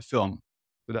throughout the film.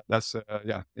 So that's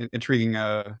intriguing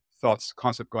thoughts,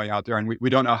 concept going out there. And we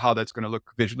don't know how that's going to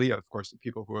look visually. Of course, the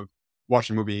people who have watched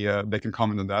the movie, they can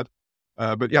comment on that.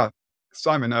 But yeah,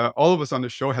 Simon, all of us on the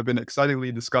show have been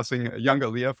excitedly discussing young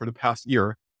Aaliyah for the past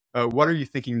year. What are you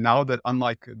thinking now that,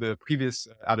 unlike the previous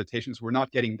adaptations, we're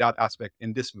not getting that aspect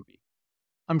in this movie?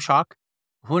 I'm shocked.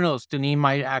 Who knows? Denis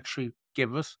might actually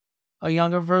give us a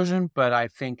younger version, but I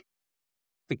think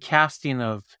the casting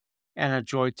of Anna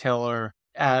Joy Taylor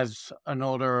as an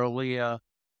older Aaliyah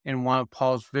in one of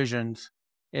Paul's visions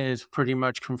is pretty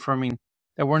much confirming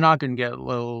that we're not going to get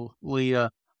little Aaliyah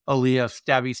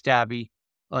stabby stabby,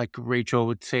 like Rachel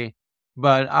would say.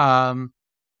 But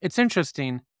it's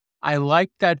interesting. I like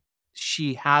that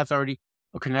she has already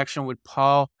a connection with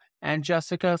Paul and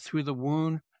Jessica through the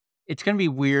wound. It's going to be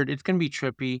weird. It's going to be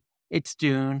trippy. It's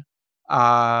Dune.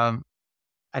 I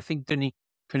think Denis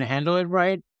can handle it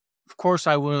right. Of course,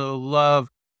 I would love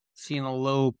seeing a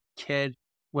little kid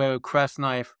with a crest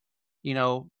knife,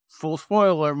 full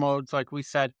spoiler modes, like we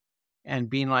said, and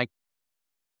being like,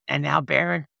 and now,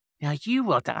 Baron, now you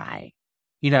will die.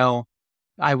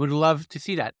 I would love to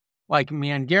see that. Like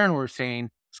me and Garen were saying,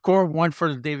 score 1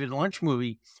 for the David Lynch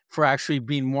movie for actually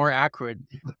being more accurate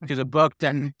to the book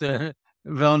than the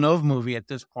Villeneuve movie at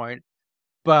this point.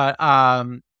 But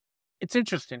it's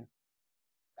interesting.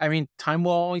 I mean, time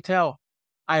will only tell.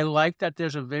 I like that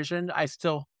there's a vision. I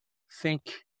still think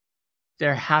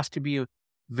there has to be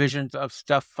visions of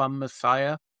stuff from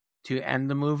Messiah to end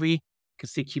the movie,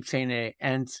 because they keep saying it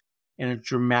ends in a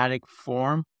dramatic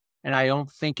form. And I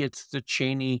don't think it's the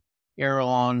Cheney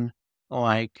Erlon,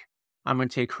 like, I'm going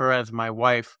to take her as my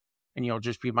wife and you'll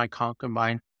just be my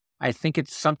concubine. I think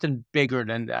it's something bigger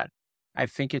than that. I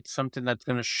think it's something that's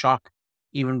going to shock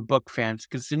even book fans,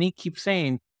 because Denis keeps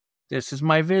saying, this is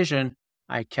my vision.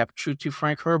 I kept true to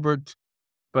Frank Herbert,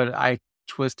 but I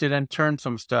twisted and turned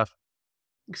some stuff.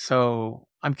 So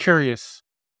I'm curious.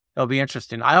 It'll be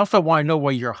interesting. I also want to know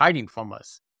what you're hiding from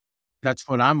us. That's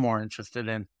what I'm more interested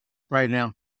in right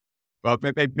now. Well,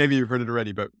 maybe you've heard it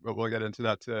already, but we'll get into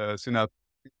that soon enough.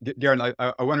 Garen,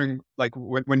 I'm wondering, like,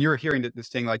 when you're hearing this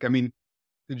thing, like, I mean,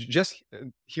 just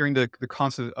hearing the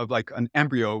concept of like an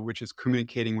embryo which is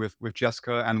communicating with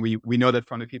Jessica, and we know that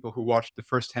from the people who watched the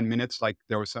first 10 minutes, like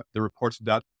there was the reports of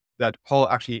that Paul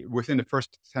actually within the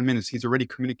first 10 minutes he's already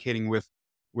communicating with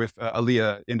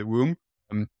Aaliyah in the womb,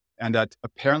 and that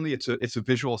apparently it's a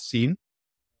visual scene.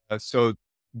 So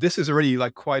this is already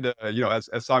like quite a,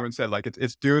 as Simon said, like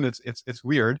it's Dune, it's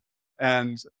weird,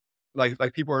 and like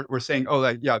people were saying, oh,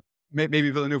 like, yeah,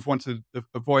 maybe Villeneuve wants to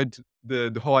avoid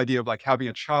the whole idea of like having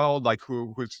a child like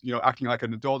who's acting like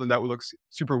an adult, and that would look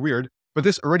super weird. But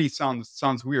this already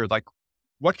sounds weird. Like,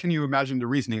 what can you imagine the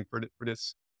reasoning for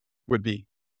this would be?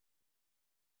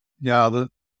 Yeah.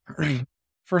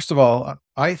 First of all,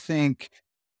 I think,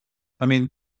 I mean,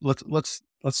 let's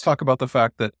talk about the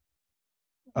fact that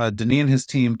Denis and his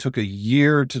team took a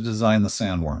year to design the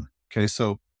sandworm. Okay,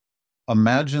 so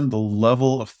imagine the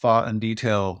level of thought and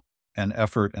detail and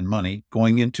effort and money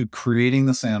going into creating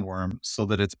the sandworm so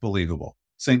that it's believable.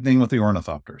 Same thing with the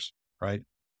ornithopters, right?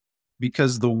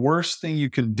 Because the worst thing you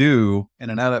can do in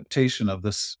an adaptation of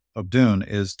Dune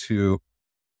is to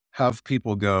have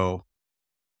people go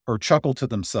or chuckle to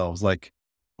themselves like,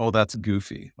 oh, that's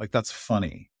goofy, like that's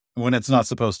funny, when it's not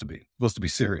supposed to be. It's supposed to be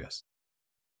serious.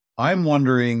 I'm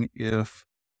wondering if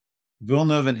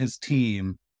Villeneuve and his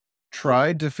team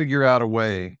tried to figure out a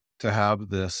way to have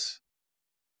this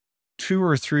 2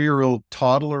 or 3-year-old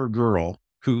toddler girl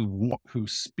who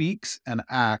speaks and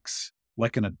acts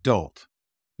like an adult,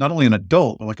 not only an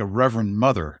adult, but like a Reverend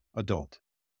Mother adult.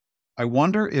 I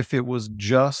wonder if it was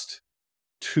just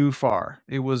too far.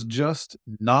 It was just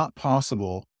not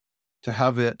possible to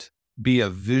have it be a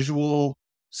visual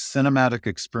cinematic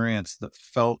experience that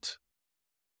felt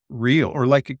real, or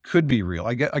like it could be real.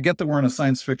 I get that we're in a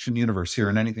science fiction universe here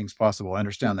and anything's possible. I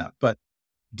understand that. But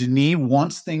Denis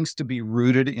wants things to be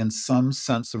rooted in some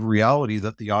sense of reality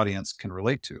that the audience can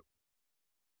relate to.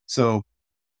 So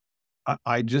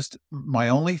I just, my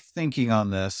only thinking on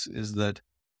this is that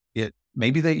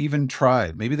maybe they even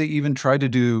tried to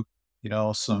do,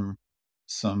 some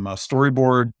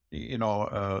storyboard,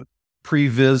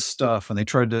 pre-viz stuff. And they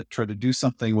tried to do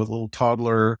something with a little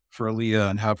toddler for Aaliyah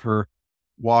and have her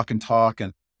walk and talk.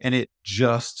 And it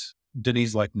just,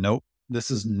 Denis like, nope, this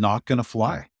is not going to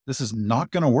fly. This is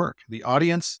not going to work. The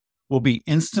audience will be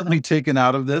instantly taken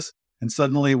out of this. And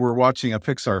suddenly we're watching a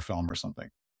Pixar film or something.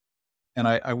 And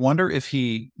I wonder if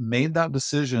he made that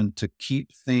decision to keep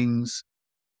things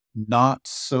not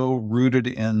so rooted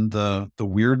in the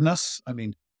weirdness. I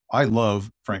mean, I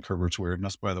love Frank Herbert's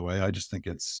weirdness, by the way. I just think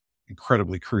it's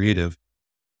incredibly creative.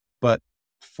 But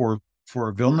for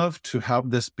Villeneuve to have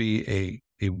this be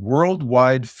a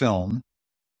worldwide film,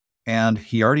 and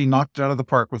he already knocked it out of the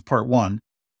park with part 1,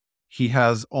 he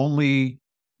has only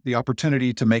the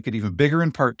opportunity to make it even bigger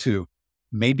in part 2.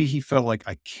 Maybe he felt like,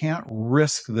 I can't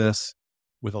risk this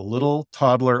with a little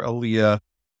toddler Aaliyah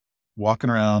walking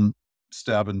around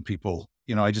stabbing people.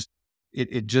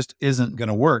 It just isn't going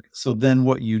to work. So then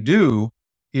what you do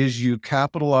is you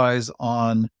capitalize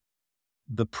on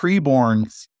the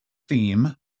preborn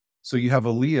theme. So you have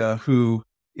Aaliyah who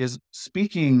is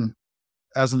speaking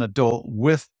as an adult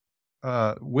with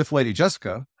Lady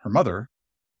Jessica, her mother,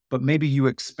 but maybe you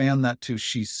expand that to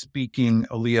preborn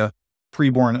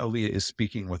Aaliyah is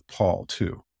speaking with Paul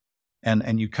too.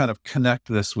 And you kind of connect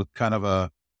this with kind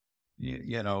of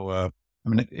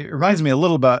it reminds me a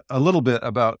little bit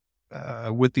about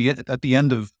at the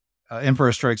end of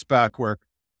Empire Strikes Back, where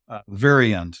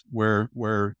very end, where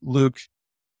Luke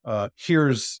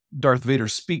hears Darth Vader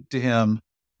speak to him,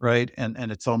 right?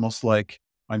 And it's almost like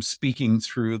I'm speaking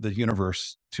through the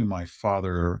universe to my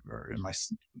father, or my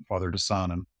father to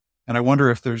son. And I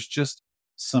wonder if there's just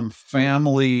some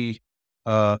family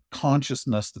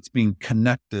consciousness that's being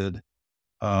connected,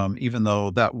 even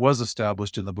though that was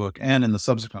established in the book and in the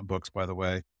subsequent books, by the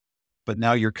way. But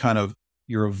now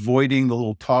you're avoiding the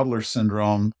little toddler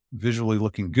syndrome, visually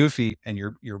looking goofy, and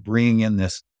you're bringing in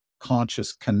this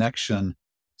conscious connection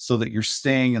so that you're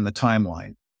staying in the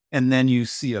timeline. And then you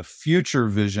see a future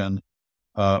vision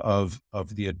of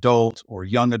the adult or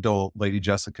young adult Lady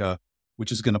Jessica,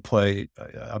 which is going to play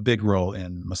a big role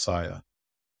in Messiah.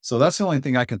 So that's the only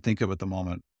thing I can think of at the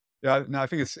moment. Yeah, no, I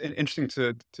think it's interesting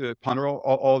to ponder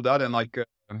all of that, and like,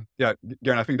 yeah,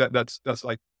 Garen, I think that's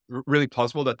like really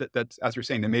plausible that as you're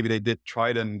saying, that maybe they did try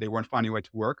it and they weren't finding a way to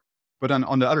work. But then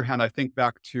on the other hand, I think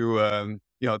back to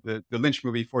the Lynch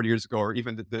movie 40 years ago, or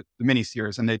even the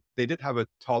miniseries, and they did have a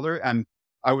toddler, and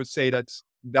I would say that's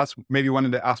that's maybe one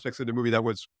of the aspects of the movie that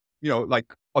was,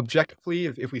 like objectively,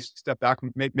 if we step back,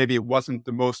 maybe it wasn't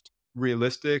the most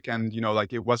realistic and,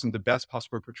 like it wasn't the best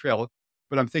possible portrayal.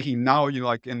 But I'm thinking now,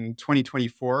 like in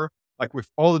 2024, like with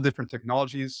all the different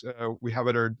technologies we have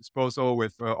at our disposal,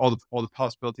 with all the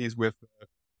possibilities, with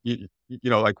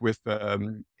like with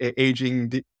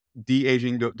aging,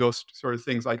 de-aging, those sort of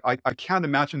things. Like I can't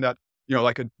imagine that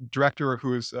like a director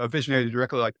who's a visionary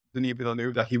director like Denis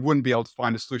Villeneuve, that he wouldn't be able to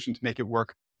find a solution to make it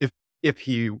work if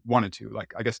he wanted to.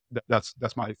 Like I guess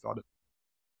that's my thought.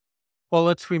 Well,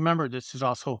 let's remember this is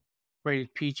also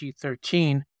rated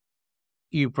PG-13.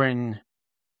 You bring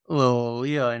little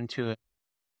Leah into it,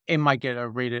 it might get a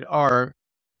rated R.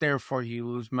 Therefore, you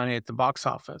lose money at the box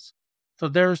office. So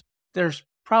there's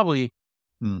probably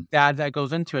that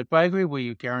goes into it. But I agree with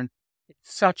you, Garen.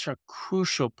 It's such a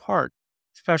crucial part,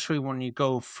 especially when you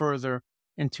go further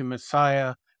into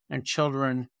Messiah and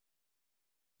children.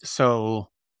 So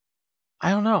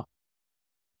I don't know.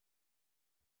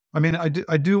 I mean, I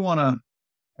do want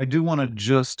to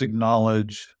just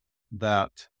acknowledge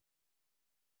that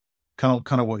kind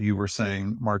of what you were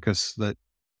saying, Marcus, that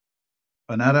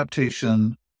an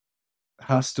adaptation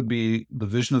has to be the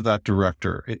vision of that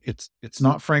director. It's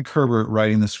not Frank Herbert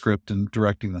writing the script and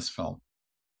directing this film.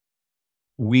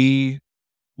 We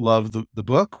love the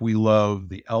book. We love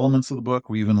the elements of the book.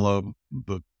 We even love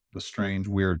the strange,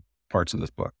 weird parts of this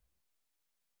book.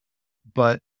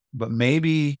 But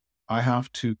maybe I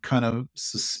have to kind of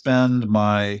suspend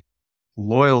my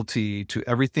loyalty to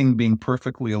everything being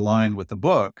perfectly aligned with the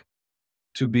book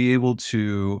to be able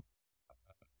to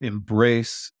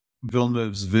embrace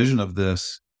Villeneuve's vision of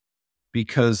this,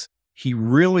 because he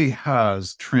really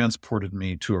has transported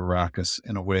me to Arrakis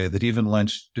in a way that even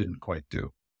Lynch didn't quite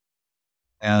do.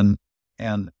 And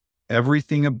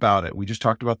everything about it, we just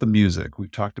talked about the music,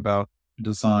 we've talked about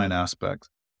design aspects.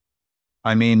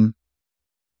 I mean,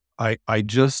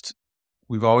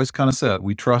 we've always kind of said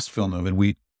we trust Villeneuve,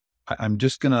 and I'm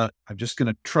just gonna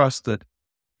trust that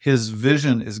his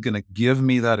vision is gonna give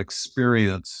me that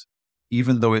experience,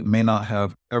 even though it may not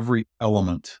have every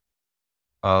element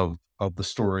of the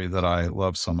story that I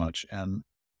love so much. And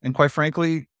quite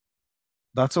frankly,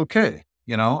 that's okay.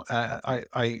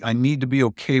 I need to be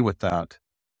okay with that.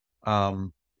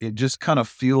 It just kind of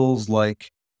feels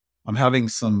like I'm having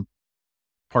some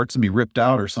parts of me ripped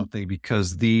out or something,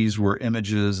 because these were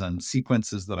images and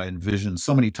sequences that I envisioned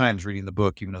so many times reading the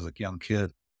book, even as a young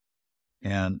kid.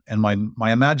 And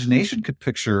my imagination could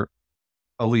picture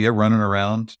Aaliyah running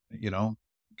around,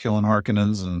 killing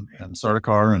Harkonnens and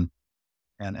Sardaukar,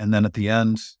 and then at the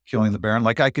end killing the Baron.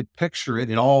 Like I could picture it.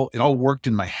 It all worked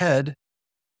in my head.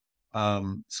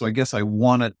 So I guess I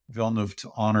wanted Villeneuve to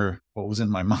honor what was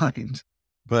in my mind,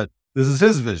 but this is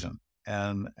his vision,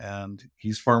 and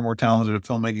he's far more talented at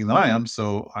filmmaking than I am.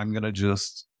 So I'm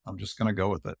just gonna go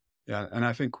with it. Yeah, and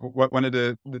I think one of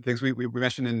the things we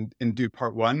mentioned in Dune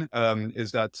Part 1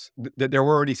 is that there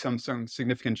were already some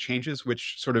significant changes,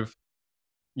 which sort of,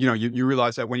 you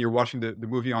realize that when you're watching the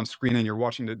movie on screen and you're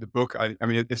watching the book, I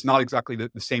mean, it's not exactly the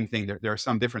same thing. There are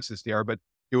some differences there, but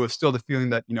it was still the feeling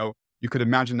that, you could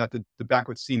imagine that the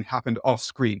banquet scene happened off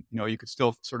screen. You could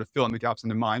still sort of fill in the gaps in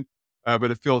the mind. But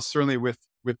it feels certainly with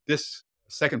this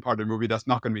second part of the movie, that's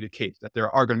not going to be the case, that there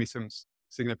are going to be some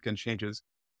significant changes.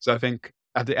 So I think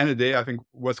at the end of the day, I think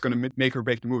what's going to make or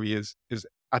break the movie is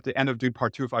at the end of Dune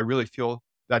Part 2, if I really feel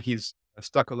that he's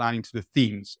stuck a landing to the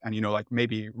themes and, like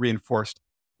maybe reinforced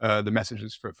the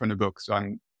messages from the book. So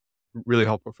I'm really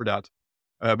hopeful for that.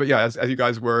 But yeah, as you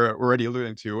guys were already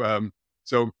alluding to,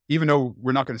 so even though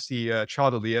we're not going to see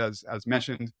Child Aaliyah as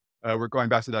mentioned, we're going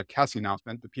back to that casting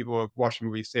announcement. The people who have watched the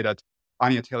movie say that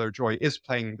Anya Taylor-Joy is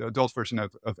playing the adult version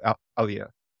of Aaliyah.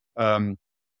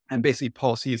 And basically,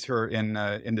 Paul sees her in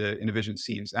the vision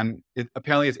scenes, and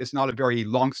apparently it's not a very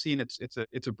long scene.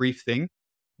 It's a brief thing,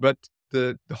 but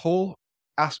the whole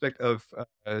aspect of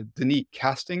Denis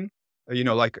casting,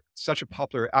 like such a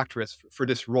popular actress for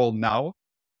this role now,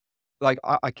 like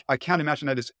I can't imagine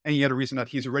that there's any other reason that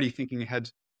he's already thinking ahead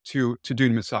to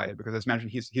Dune Messiah, because as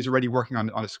mentioned, he's already working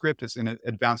on a script. It's in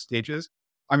advanced stages.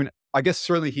 I mean, I guess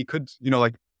certainly he could,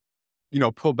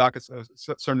 pull back at a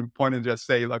certain point and just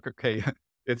say like, okay,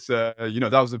 it's that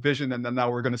was a vision, and then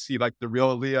now we're going to see like the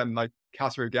real Leah and like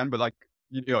cast her again. But like,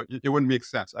 it wouldn't make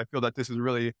sense. I feel that this is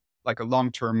really like a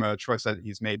long-term choice that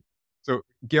he's made. So,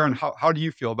 Garen, how do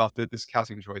you feel about this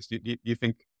casting choice? Do you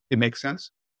think it makes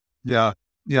sense? Yeah,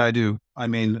 I do. I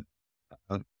mean,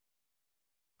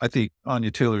 I think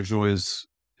Anya Taylor-Joy is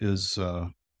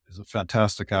a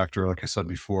fantastic actor. Like I said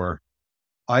before,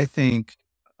 I think,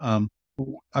 I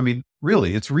mean,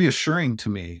 really, it's reassuring to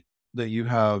me that you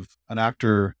have an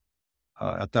actor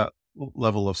at that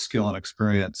level of skill and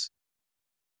experience,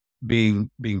 being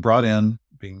brought in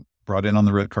on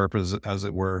the red carpet, as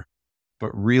it were.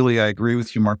 But really, I agree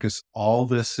with you, Marcus. All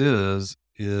this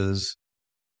is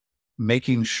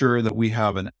making sure that we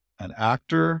have an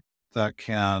actor that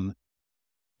can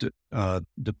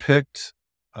depict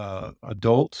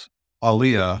adult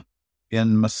Aaliyah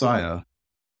in Messiah.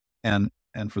 And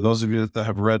for those of you that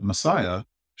have read Messiah,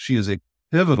 she is a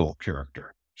pivotal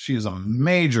character. She is a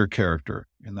major character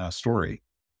in that story.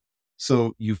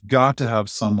 So you've got to have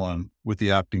someone with the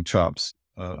acting chops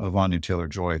of Anya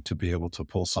Taylor-Joy to be able to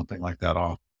pull something like that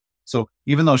off. So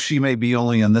even though she may be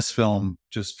only in this film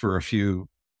just for a few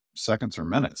seconds or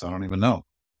minutes, I don't even know,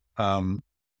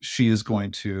 she is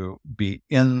going to be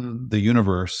in the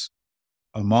universe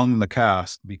among the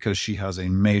cast because she has a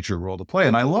major role to play.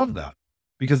 And I love that,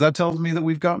 because that tells me that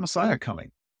we've got Messiah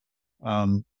coming.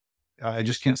 I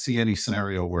just can't see any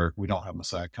scenario where we don't have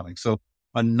Messiah coming. So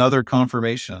another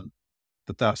confirmation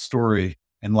that story,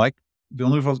 and like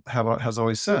Villeneuve has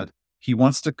always said, he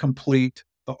wants to complete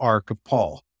the arc of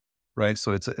Paul, right?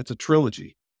 So it's a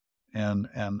trilogy. And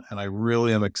I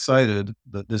really am excited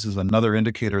that this is another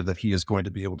indicator that he is going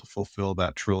to be able to fulfill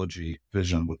that trilogy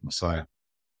vision with Messiah.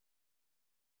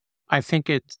 I think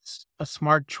it's a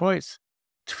smart choice.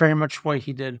 It's very much what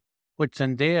he did with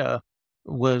Zendaya.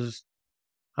 Was,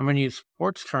 I'm going to use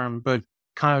sports term, but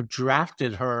kind of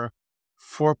drafted her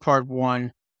for part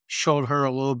one, showed her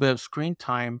a little bit of screen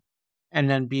time, and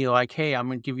then be like, hey, I'm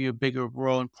going to give you a bigger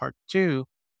role in part two,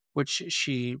 which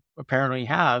she apparently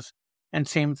has. And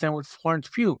same thing with Florence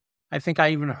Pugh. I think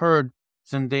I even heard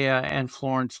Zendaya and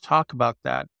Florence talk about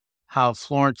that, how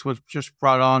Florence was just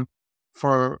brought on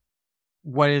for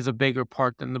what is a bigger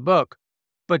part than the book.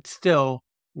 But still,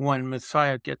 when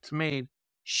Messiah gets made,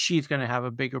 she's going to have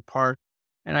a bigger part.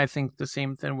 And I think the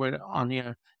same thing with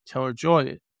Anya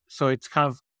Taylor-Joy. So it's kind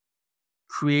of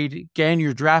getting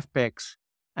your draft picks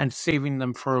and saving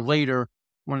them for later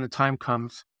when the time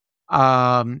comes.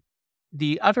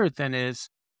 The other thing is,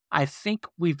 I think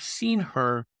we've seen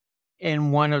her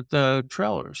in one of the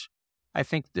trailers. I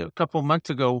think a couple of months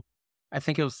ago, I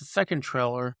think it was the second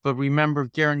trailer. But remember,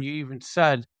 Garen, you even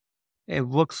said it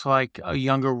looks like a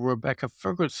younger Rebecca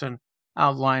Ferguson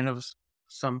outline of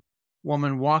some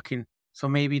woman walking. So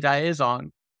maybe that is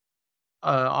on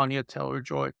Anya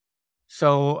Taylor-Joy.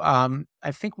 So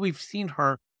I think we've seen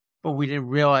her, but we didn't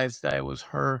realize that it was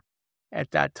her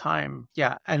at that time.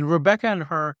 Yeah, and Rebecca and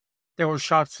her, there were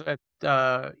shots at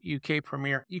the UK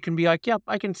premiere. You can be like, yep,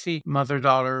 I can see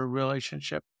mother-daughter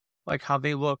relationship, like how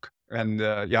they look. And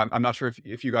yeah, I'm not sure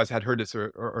if you guys had heard this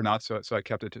or not, so I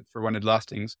kept it for when it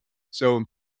lastings. So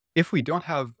if we don't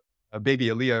have a baby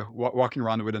Aaliyah walking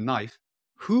around with a knife,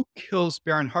 who kills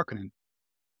Baron Harkonnen?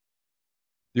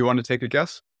 Do you want to take a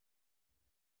guess?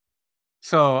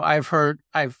 So I've heard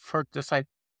this. I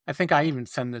think I even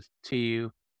sent this to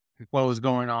you, what was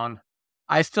going on.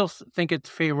 I still think it's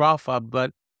Faye Rafa,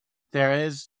 but there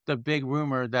is the big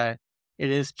rumor that it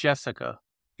is Jessica.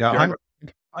 Yeah,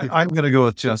 I'm going to go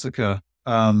with Jessica.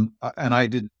 And I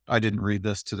didn't read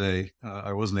this today.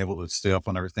 I wasn't able to stay up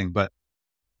on everything, but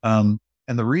and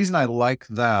the reason I like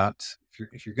that,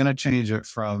 if you're going to change it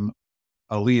from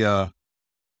Aaliyah,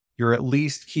 you're at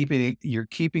least keeping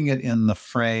it in the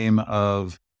frame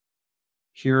of,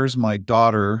 here's my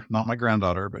daughter, not my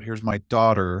granddaughter, but here's my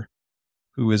daughter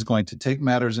who is going to take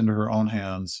matters into her own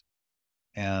hands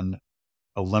and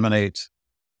eliminate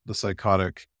the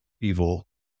psychotic evil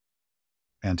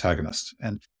antagonist.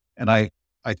 And I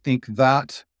think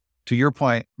that, to your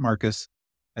point, Marcus,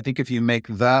 I think if you make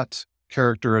that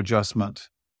character adjustment,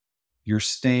 you're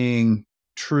staying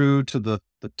true to the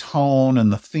tone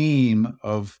and the theme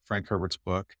of Frank Herbert's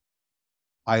book.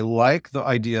 I like the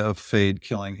idea of Fade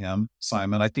killing him,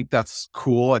 Simon. I think that's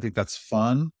cool. I think that's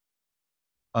fun.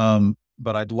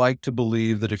 But I'd like to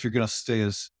believe that if you're going to stay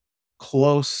as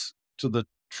close to the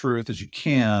truth as you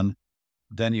can,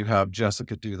 then you have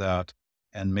Jessica do that.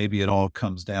 And maybe it all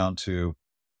comes down to,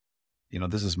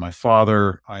 this is my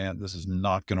father. This is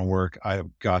not going to work. I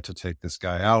have got to take this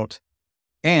guy out.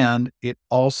 And it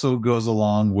also goes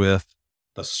along with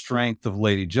the strength of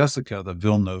Lady Jessica that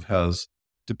Villeneuve has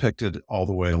depicted all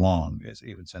the way along,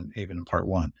 even in part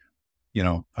one.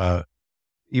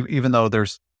 Even though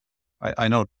there's, I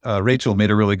know Rachel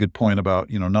made a really good point about,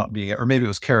 not being, or maybe it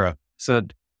was Kara,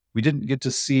 said we didn't get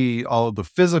to see all of the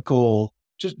physical,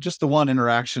 just the one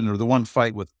interaction or the one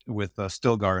fight with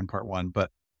Stilgar in part one,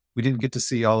 but we didn't get to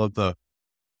see all of the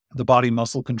body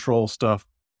muscle control stuff,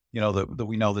 that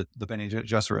we know that the Bene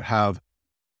Gesserit have.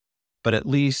 But at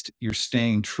least you're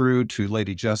staying true to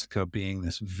Lady Jessica being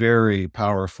this very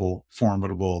powerful,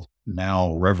 formidable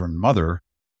now Reverend Mother,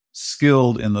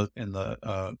 skilled in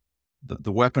the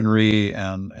weaponry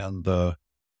and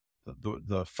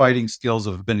the fighting skills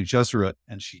of Bene Gesserit,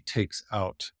 and she takes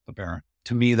out the Baron.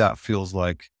 To me, that feels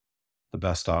like the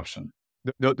best option.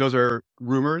 Those are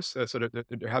rumors. So there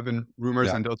have been rumors,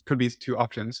 Yeah. and those could be two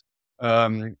options.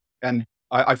 And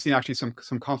I've seen actually some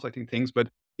conflicting things. But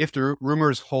if the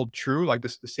rumors hold true, like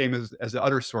this, the same as the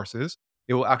other sources,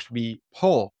 it will actually be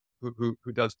Paul who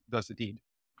does the deed.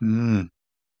 Mm,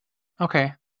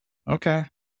 Okay. okay.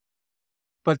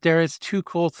 But there is two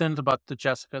cool things about the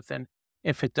Jessica thing,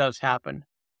 if it does happen.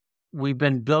 We've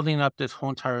been building up this whole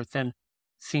entire thing,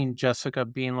 seeing Jessica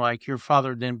being like, your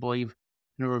father didn't believe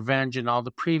in revenge in all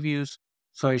the previews.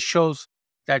 So it shows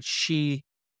that she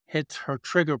hits her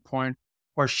trigger point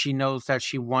where she knows that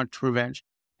she wants revenge.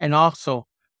 And also,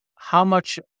 how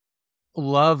much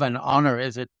love and honor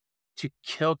is it to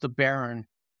kill the Baron,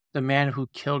 the man who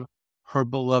killed her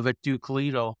beloved Duke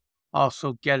Leto,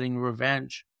 also getting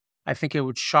revenge? I think it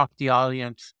would shock the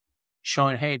audience,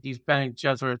 showing, hey, these Bene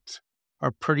Gesserits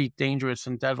are pretty dangerous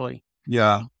and deadly.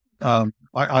 Yeah.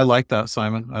 I like that,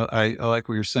 Simon. I like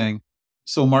what you're saying.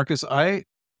 So Marcus, I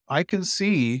can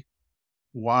see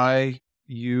why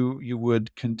you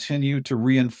would continue to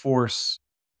reinforce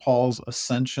Paul's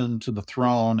ascension to the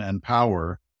throne and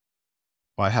power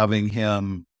by having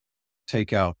him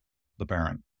take out the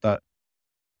Baron.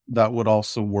 That would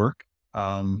also work.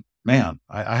 Man,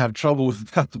 I have trouble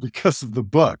with that because of the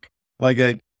book. Like,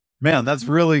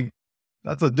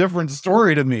 that's a different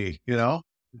story to me, you know?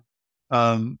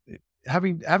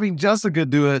 Having Jessica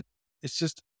do it, it's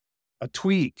just a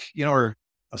tweak, or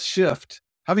a shift.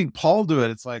 Having Paul do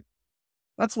it, it's like,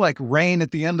 that's like rain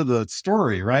at the end of the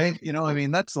story, right?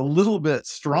 That's a little bit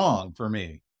strong for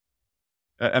me.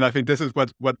 And I think this is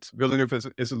what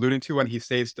Villeneuve is alluding to when he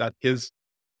says that his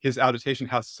adaptation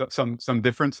has some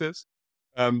differences.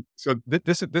 So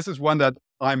this is one that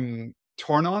I'm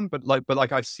torn on, but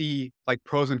like I see like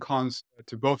pros and cons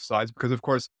to both sides, because of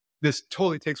course this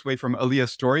totally takes away from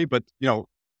Aaliyah's story. But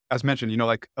as mentioned,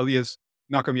 like Aaliyah's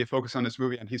not going to be a focus on this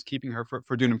movie, and he's keeping her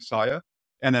for Dune Messiah.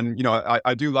 And then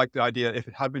I do like the idea, if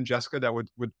it had been Jessica, that would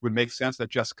make sense, that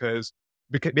Jessica is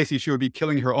basically, she would be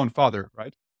killing her own father,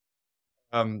 right?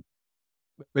 Um,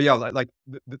 but yeah, like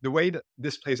the way that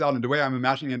this plays out and the way I'm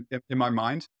imagining it in my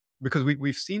mind, because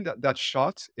we've seen that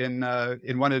shot in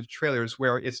one of the trailers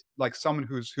where it's like someone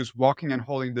who's walking and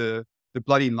holding the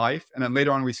bloody knife, and then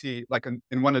later on we see, like,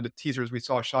 in one of the teasers we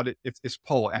saw a shot, it's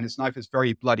Paul, and his knife is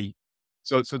very bloody.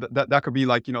 So that could be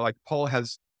like, like Paul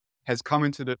has come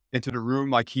into the room,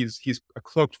 like he's a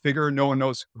cloaked figure, no one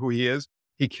knows who he is.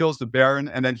 He kills the Baron,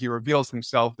 and then he reveals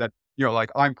himself that,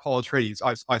 like, I'm Paul Atreides.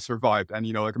 I survived. And,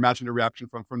 like, imagine the reaction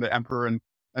from the Emperor and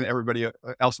everybody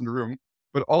else in the room.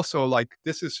 But also, like,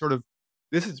 this is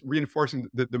reinforcing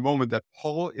the moment that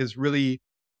Paul is really,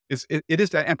 it is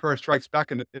that Emperor Strikes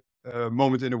Back in a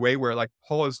moment, in a way where, like,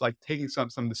 Paul is, like, taking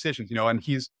some decisions, and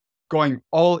he's going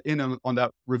all in on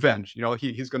that revenge.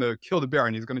 He's going to kill the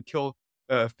Baron. He's going to kill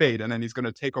Fade, and then he's going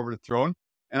to take over the throne.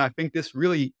 And I think this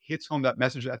really hits home that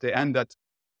message at the end, that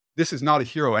this is not a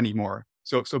hero anymore.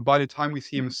 So by the time we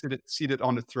see him seated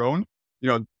on the throne,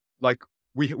 like,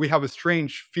 we have a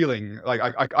strange feeling. Like,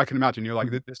 I can imagine,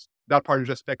 like, that part is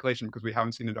just speculation because we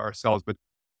haven't seen it ourselves. But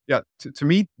yeah, to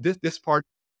me, this part,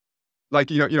 like,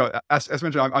 as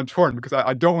mentioned, I'm torn, because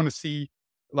I don't want to see,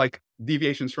 like,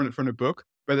 deviations from the book.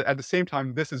 But at the same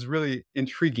time, this is really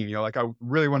intriguing. Like, I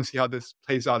really want to see how this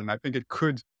plays out, and I think it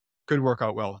could work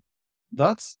out well.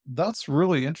 That's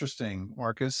really interesting,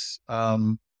 Marcus.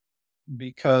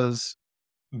 Because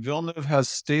Villeneuve has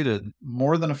stated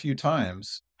more than a few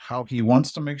times how he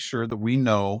wants to make sure that we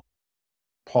know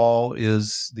Paul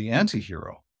is the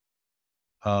anti-hero.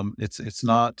 It's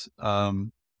not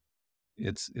the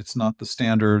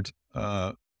standard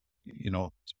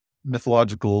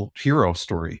mythological hero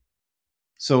story.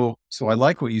 So I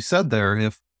like what you said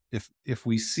there. If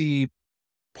we see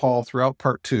Paul throughout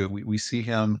part 2, we see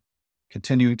him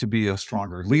continuing to be a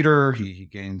stronger leader. He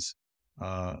gains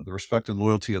the respect and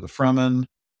loyalty of the Fremen.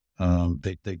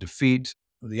 They defeat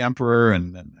the Emperor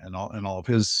and all of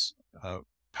his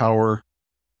power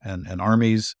and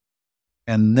armies.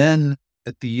 And then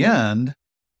at the end,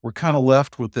 we're kind of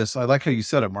left with this. I like how you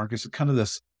said it, Marcus. Kind of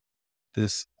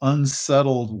this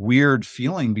unsettled, weird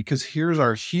feeling, because here's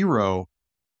our hero,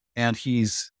 and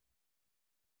he's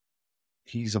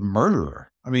a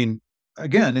murderer. I mean,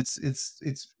 again, it's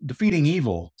defeating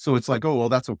evil. So it's like, oh, well,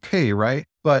 that's okay, right?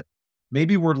 But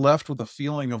maybe we're left with a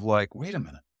feeling of like, wait a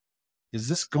minute, is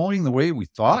this going the way we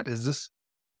thought? Is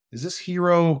this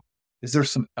hero? Is there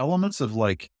some elements of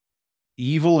like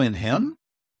evil in him?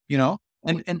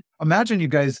 And imagine, you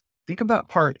guys, think of that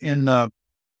part in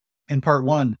part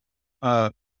one,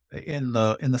 uh, in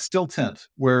the still tent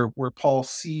where Paul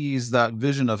sees that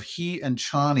vision of he and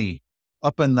Chani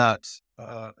up in that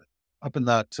uh,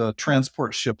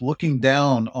 transport ship, looking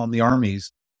down on the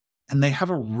armies, and they have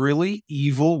a really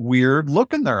evil, weird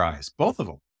look in their eyes, both of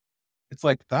them. It's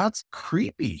like, that's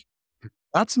creepy.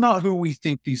 That's not who we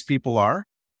think these people are.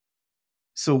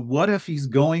 So what if he's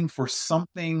going for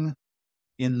something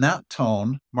in that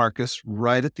tone, Marcus,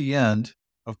 right at the end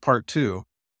of part two,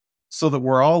 so that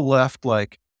we're all left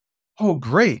like, oh,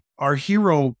 great, our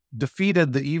hero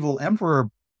defeated the evil emperor,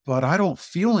 but I don't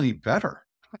feel any better.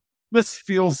 This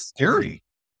feels scary,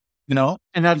 you know?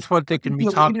 And that's what they can be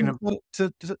talking about.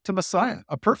 To Messiah,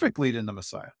 a perfect lead into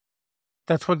Messiah.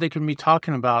 That's what they can be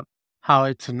talking about, how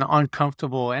it's an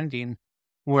uncomfortable ending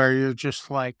where you're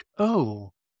just like,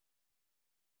 oh,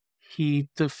 he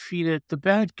defeated the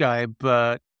bad guy,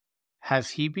 but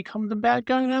has he become the bad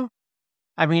guy now?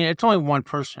 I mean, it's only one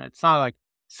person. It's not like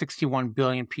 61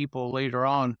 billion people later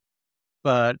on,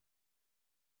 but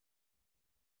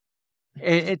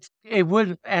it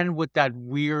would end with that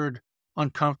weird,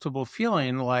 uncomfortable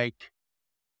feeling like,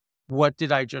 what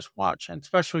did I just watch? And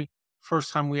especially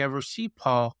first time we ever see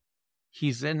Paul,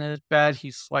 he's in his bed.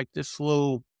 He's like this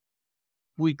little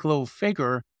weak little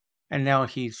figure, and now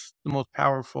he's the most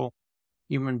powerful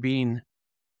human being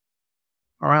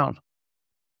around.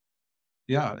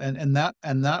 Yeah, and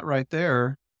that right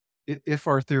there, if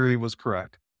our theory was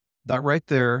correct, that right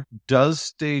there does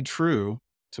stay true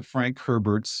to Frank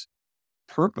Herbert's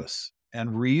purpose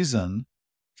and reason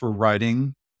for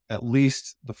writing at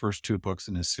least the first two books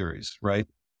in his series, right?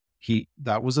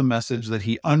 That was a message that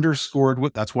he underscored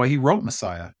that's why he wrote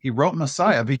Messiah. He wrote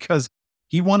Messiah because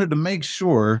he wanted to make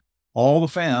sure all the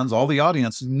fans, all the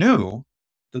audience knew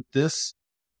that this,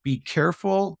 be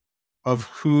careful of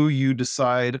who you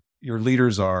decide your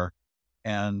leaders are,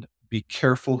 and be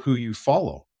careful who you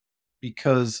follow,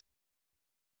 because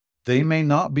they may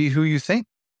not be who you think,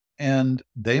 and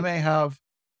they may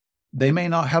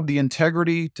not have the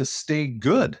integrity to stay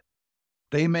good.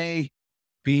 They may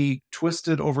be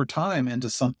twisted over time into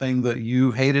something that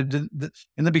you hated in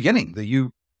the beginning, that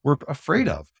you were afraid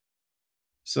of.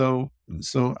 So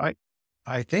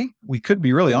I think we could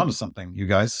be really onto something, you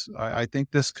guys. I think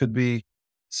this could be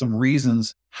some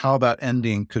reasons how that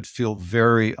ending could feel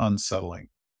very unsettling.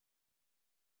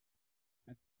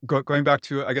 Going back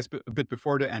to, I guess, a bit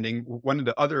before the ending, one of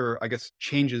the other, I guess,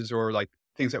 changes or like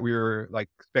things that we were like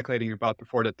speculating about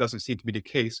before that doesn't seem to be the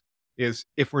case is,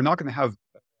 if we're not going to have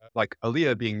like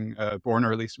Aaliyah being born,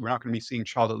 or at least we're not going to be seeing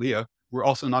child Aaliyah, we're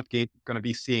also not going to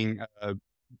be seeing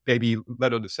baby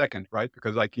Leto II, right?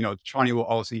 Because, like, you know, Chani will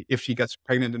obviously, if she gets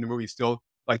pregnant in the movie, still,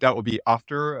 like, that will be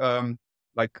after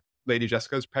like Lady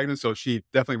Jessica's pregnant, so she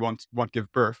definitely won't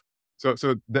give birth. So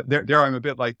there I'm a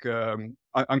bit like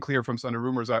unclear from some of the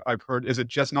rumors I've heard. Is it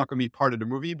just not going to be part of the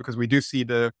movie because we do see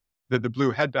the blue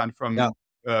headband from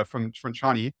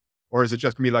Chani, or is it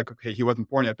just going to be like, okay, he wasn't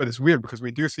born yet? But it's weird because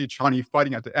we do see Chani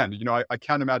fighting at the end. You know, I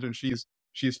can't imagine she's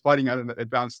fighting at an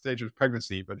advanced stage of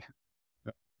pregnancy, but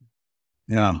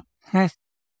yeah.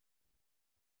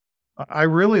 I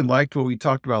really liked what we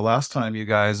talked about last time, you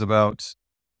guys, about,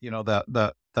 you know,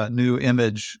 that new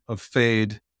image of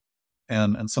Fade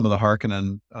and some of the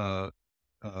Harkonnen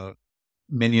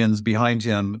minions behind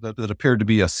him that appeared to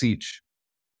be a siege.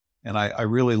 And I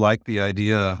really like the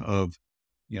idea of,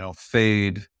 you know,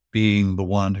 Fade being the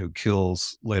one who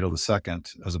kills Leto II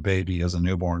as a baby, as a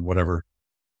newborn, whatever.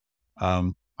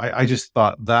 I just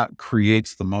thought that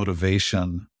creates the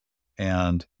motivation,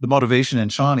 and the motivation in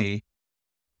Chani,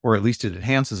 or at least it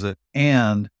enhances it,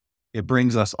 and it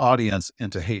brings us audience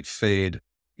into hate Fade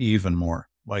even more.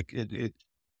 Like it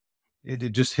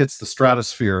just hits the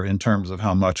stratosphere in terms of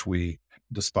how much we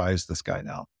despise this guy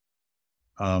now.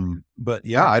 But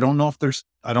yeah, I don't know if there's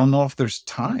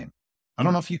time. I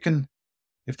don't know if you can,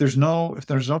 if there's no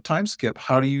time skip,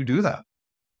 how do you do that?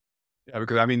 Yeah,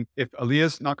 because I mean, if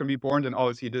Aaliyah's not going to be born, then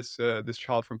obviously this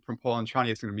child from Paul and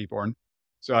Chani is going to be born.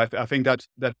 So I think that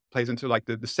plays into like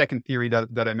the second theory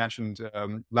that I mentioned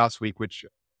last week, which,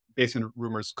 based on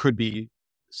rumors, could be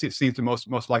seems the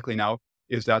most likely now,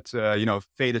 is that you know,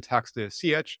 Fade attacks the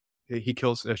Siege, he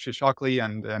kills Shishakli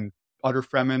and other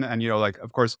Fremen, and, you know, like,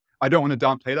 of course, I don't want to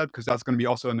downplay that because that's going to be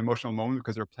also an emotional moment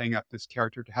because they're playing up this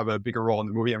character to have a bigger role in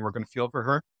the movie, and we're going to feel for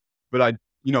her. But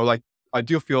I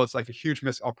do feel it's like a huge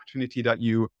missed opportunity that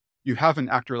you have an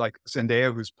actor like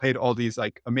Zendaya who's played all these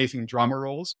like amazing drama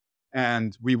roles,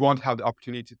 and we won't have the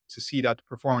opportunity to see that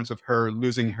performance of her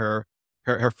losing her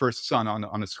first son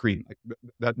on a screen.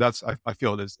 Like that's I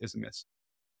feel is a miss.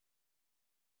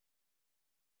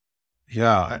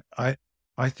 Yeah,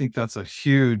 I think that's a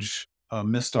huge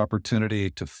missed opportunity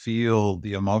to feel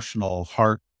the emotional,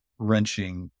 heart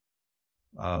wrenching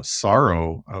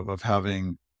sorrow of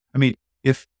having. I mean,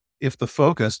 if the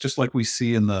focus, just like we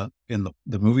see in the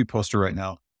movie poster right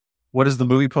now, what is the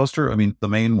movie poster? I mean, the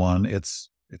main one. It's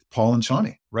Paul and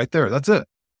Shawnee right there. That's it.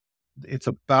 It's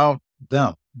about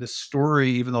them. This story,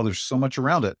 even though there's so much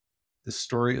around it, this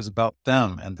story is about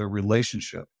them and their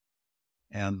relationship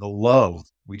and the love.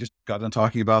 We just got done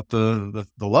talking about the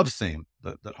love theme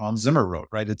that Hans Zimmer wrote,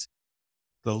 right? It's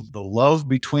the love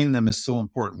between them is so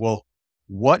important. Well,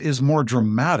 what is more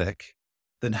dramatic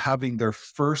than having their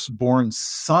firstborn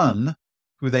son,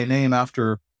 who they name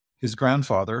after his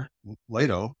grandfather,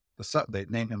 Leto, they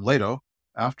name him Leto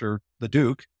after the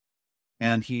Duke,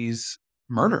 and he's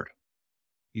murdered.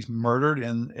 He's murdered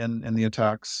in the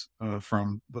attacks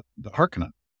from the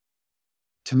Harkonnen.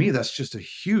 To me, that's just a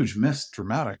huge missed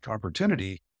dramatic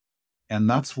opportunity. And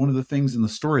that's one of the things in the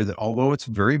story that, although it's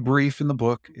very brief in the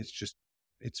book,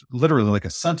 it's literally like a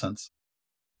sentence,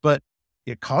 but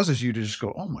it causes you to just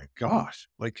go, oh my gosh,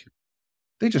 like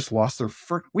they just lost their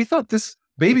first. We thought this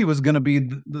baby was going to be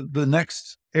the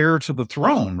next heir to the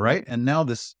throne, right? And now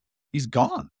he's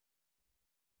gone.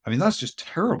 I mean, that's just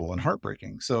terrible and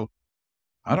heartbreaking. So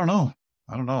I don't know.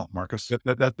 I don't know, Marcus.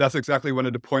 That's exactly one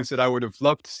of the points that I would have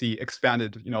loved to see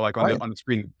expanded, like on Right. the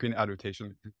screen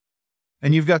adaptation.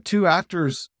 And you've got two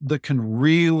actors that can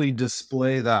really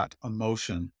display that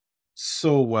emotion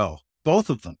so well. Both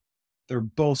of them. They're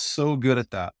both so good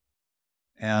at that.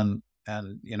 And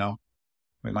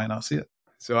we might not see it.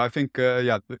 So I think,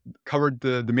 covered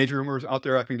the major rumors out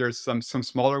there. I think there's some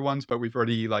smaller ones, but we've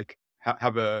already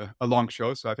have a long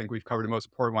show. So I think we've covered the most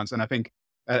important ones. And I think,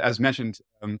 as mentioned,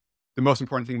 the most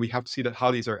important thing, we have to see that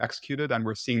how these are executed, and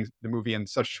we're seeing the movie in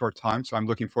such a short time. So I'm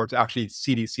looking forward to actually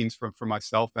see these scenes for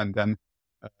myself, and then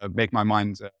make my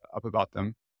mind up about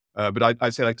them. But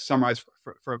I'd say, like, to summarize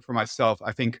for myself,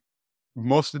 I think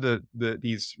most of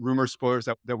these rumor spoilers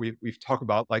that we've talked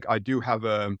about, like, I do have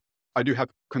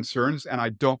concerns, and I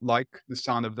don't like the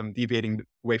sound of them deviating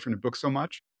away from the book so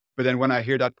much. But then when I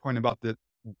hear that point about the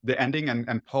ending,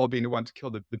 and Paul being the one to kill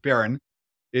the Baron,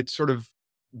 it sort of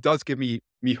does give me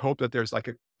hope that there's like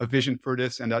a vision for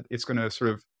this, and that it's going to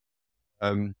sort of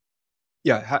um,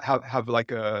 have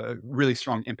like a really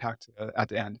strong impact at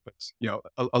the end. But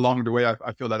along the way,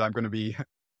 I feel that I'm going to be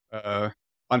uh,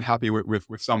 unhappy with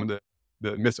some of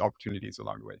the missed opportunities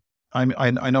along the way.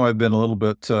 I know I've been a little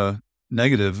bit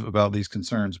negative about these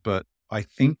concerns, but I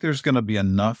think there's going to be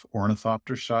enough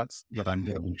ornithopter shots that I'm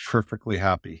going to be perfectly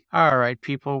happy. All right,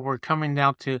 people, we're coming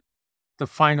down to the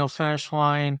final finish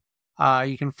line.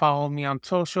 You can follow me on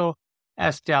social,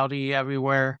 Dowdy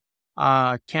everywhere.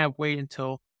 Can't wait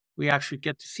until we actually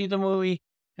get to see the movie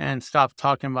and stop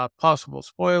talking about possible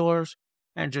spoilers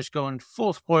and just go in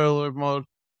full spoiler mode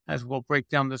as we'll break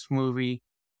down this movie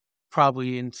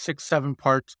probably in 6-7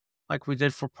 parts like we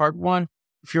did for part 1.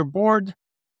 If you're bored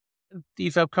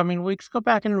these upcoming weeks, go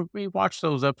back and rewatch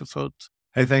those episodes.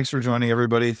 Hey, thanks for joining,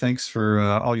 everybody. Thanks for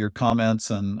all your comments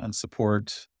and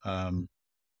support.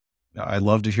 I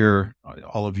love to hear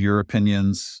all of your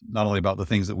opinions, not only about the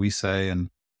things that we say, and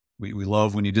we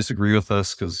love when you disagree with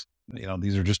us, because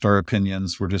these are just our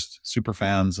opinions. We're just super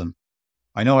fans, and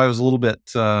I know I was a little bit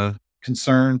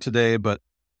concerned today, but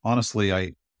honestly,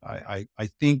 I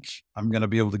think I'm going to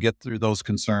be able to get through those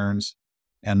concerns,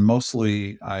 and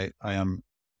mostly I am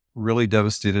really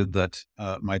devastated that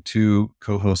my two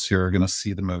co-hosts here are going to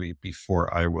see the movie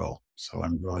before I will. So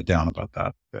I'm really down about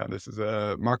that. Yeah, this is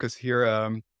Marcus here.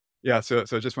 So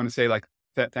just want to say, like,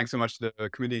 thanks so much to the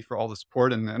community for all the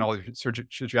support and all your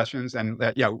suggestions. And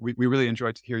we really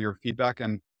enjoyed to hear your feedback.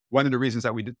 And one of the reasons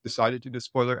that we decided to do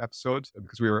spoiler episodes,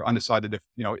 because we were undecided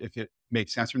if it made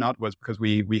sense or not, was because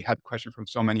we had a question from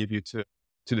so many of you to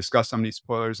discuss some of these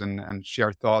spoilers and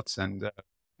share thoughts and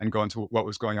go into what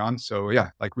was going on. So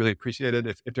really appreciate it.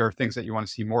 If there are things that you want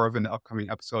to see more of in the upcoming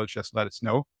episodes, just let us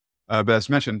know. But as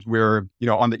mentioned, we're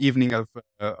on the evening of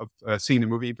seeing the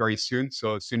movie very soon.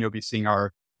 So soon you'll be seeing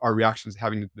our reactions,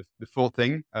 having the full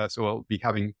thing. So we'll be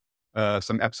having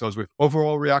some episodes with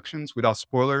overall reactions without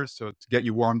spoilers, so to get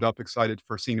you warmed up, excited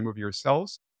for seeing the movie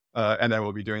yourselves. And then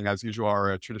we'll be doing, as usual,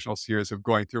 our traditional series of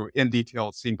going through in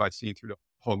detail, scene by scene, through the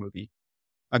whole movie.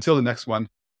 Until the next one,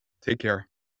 take care.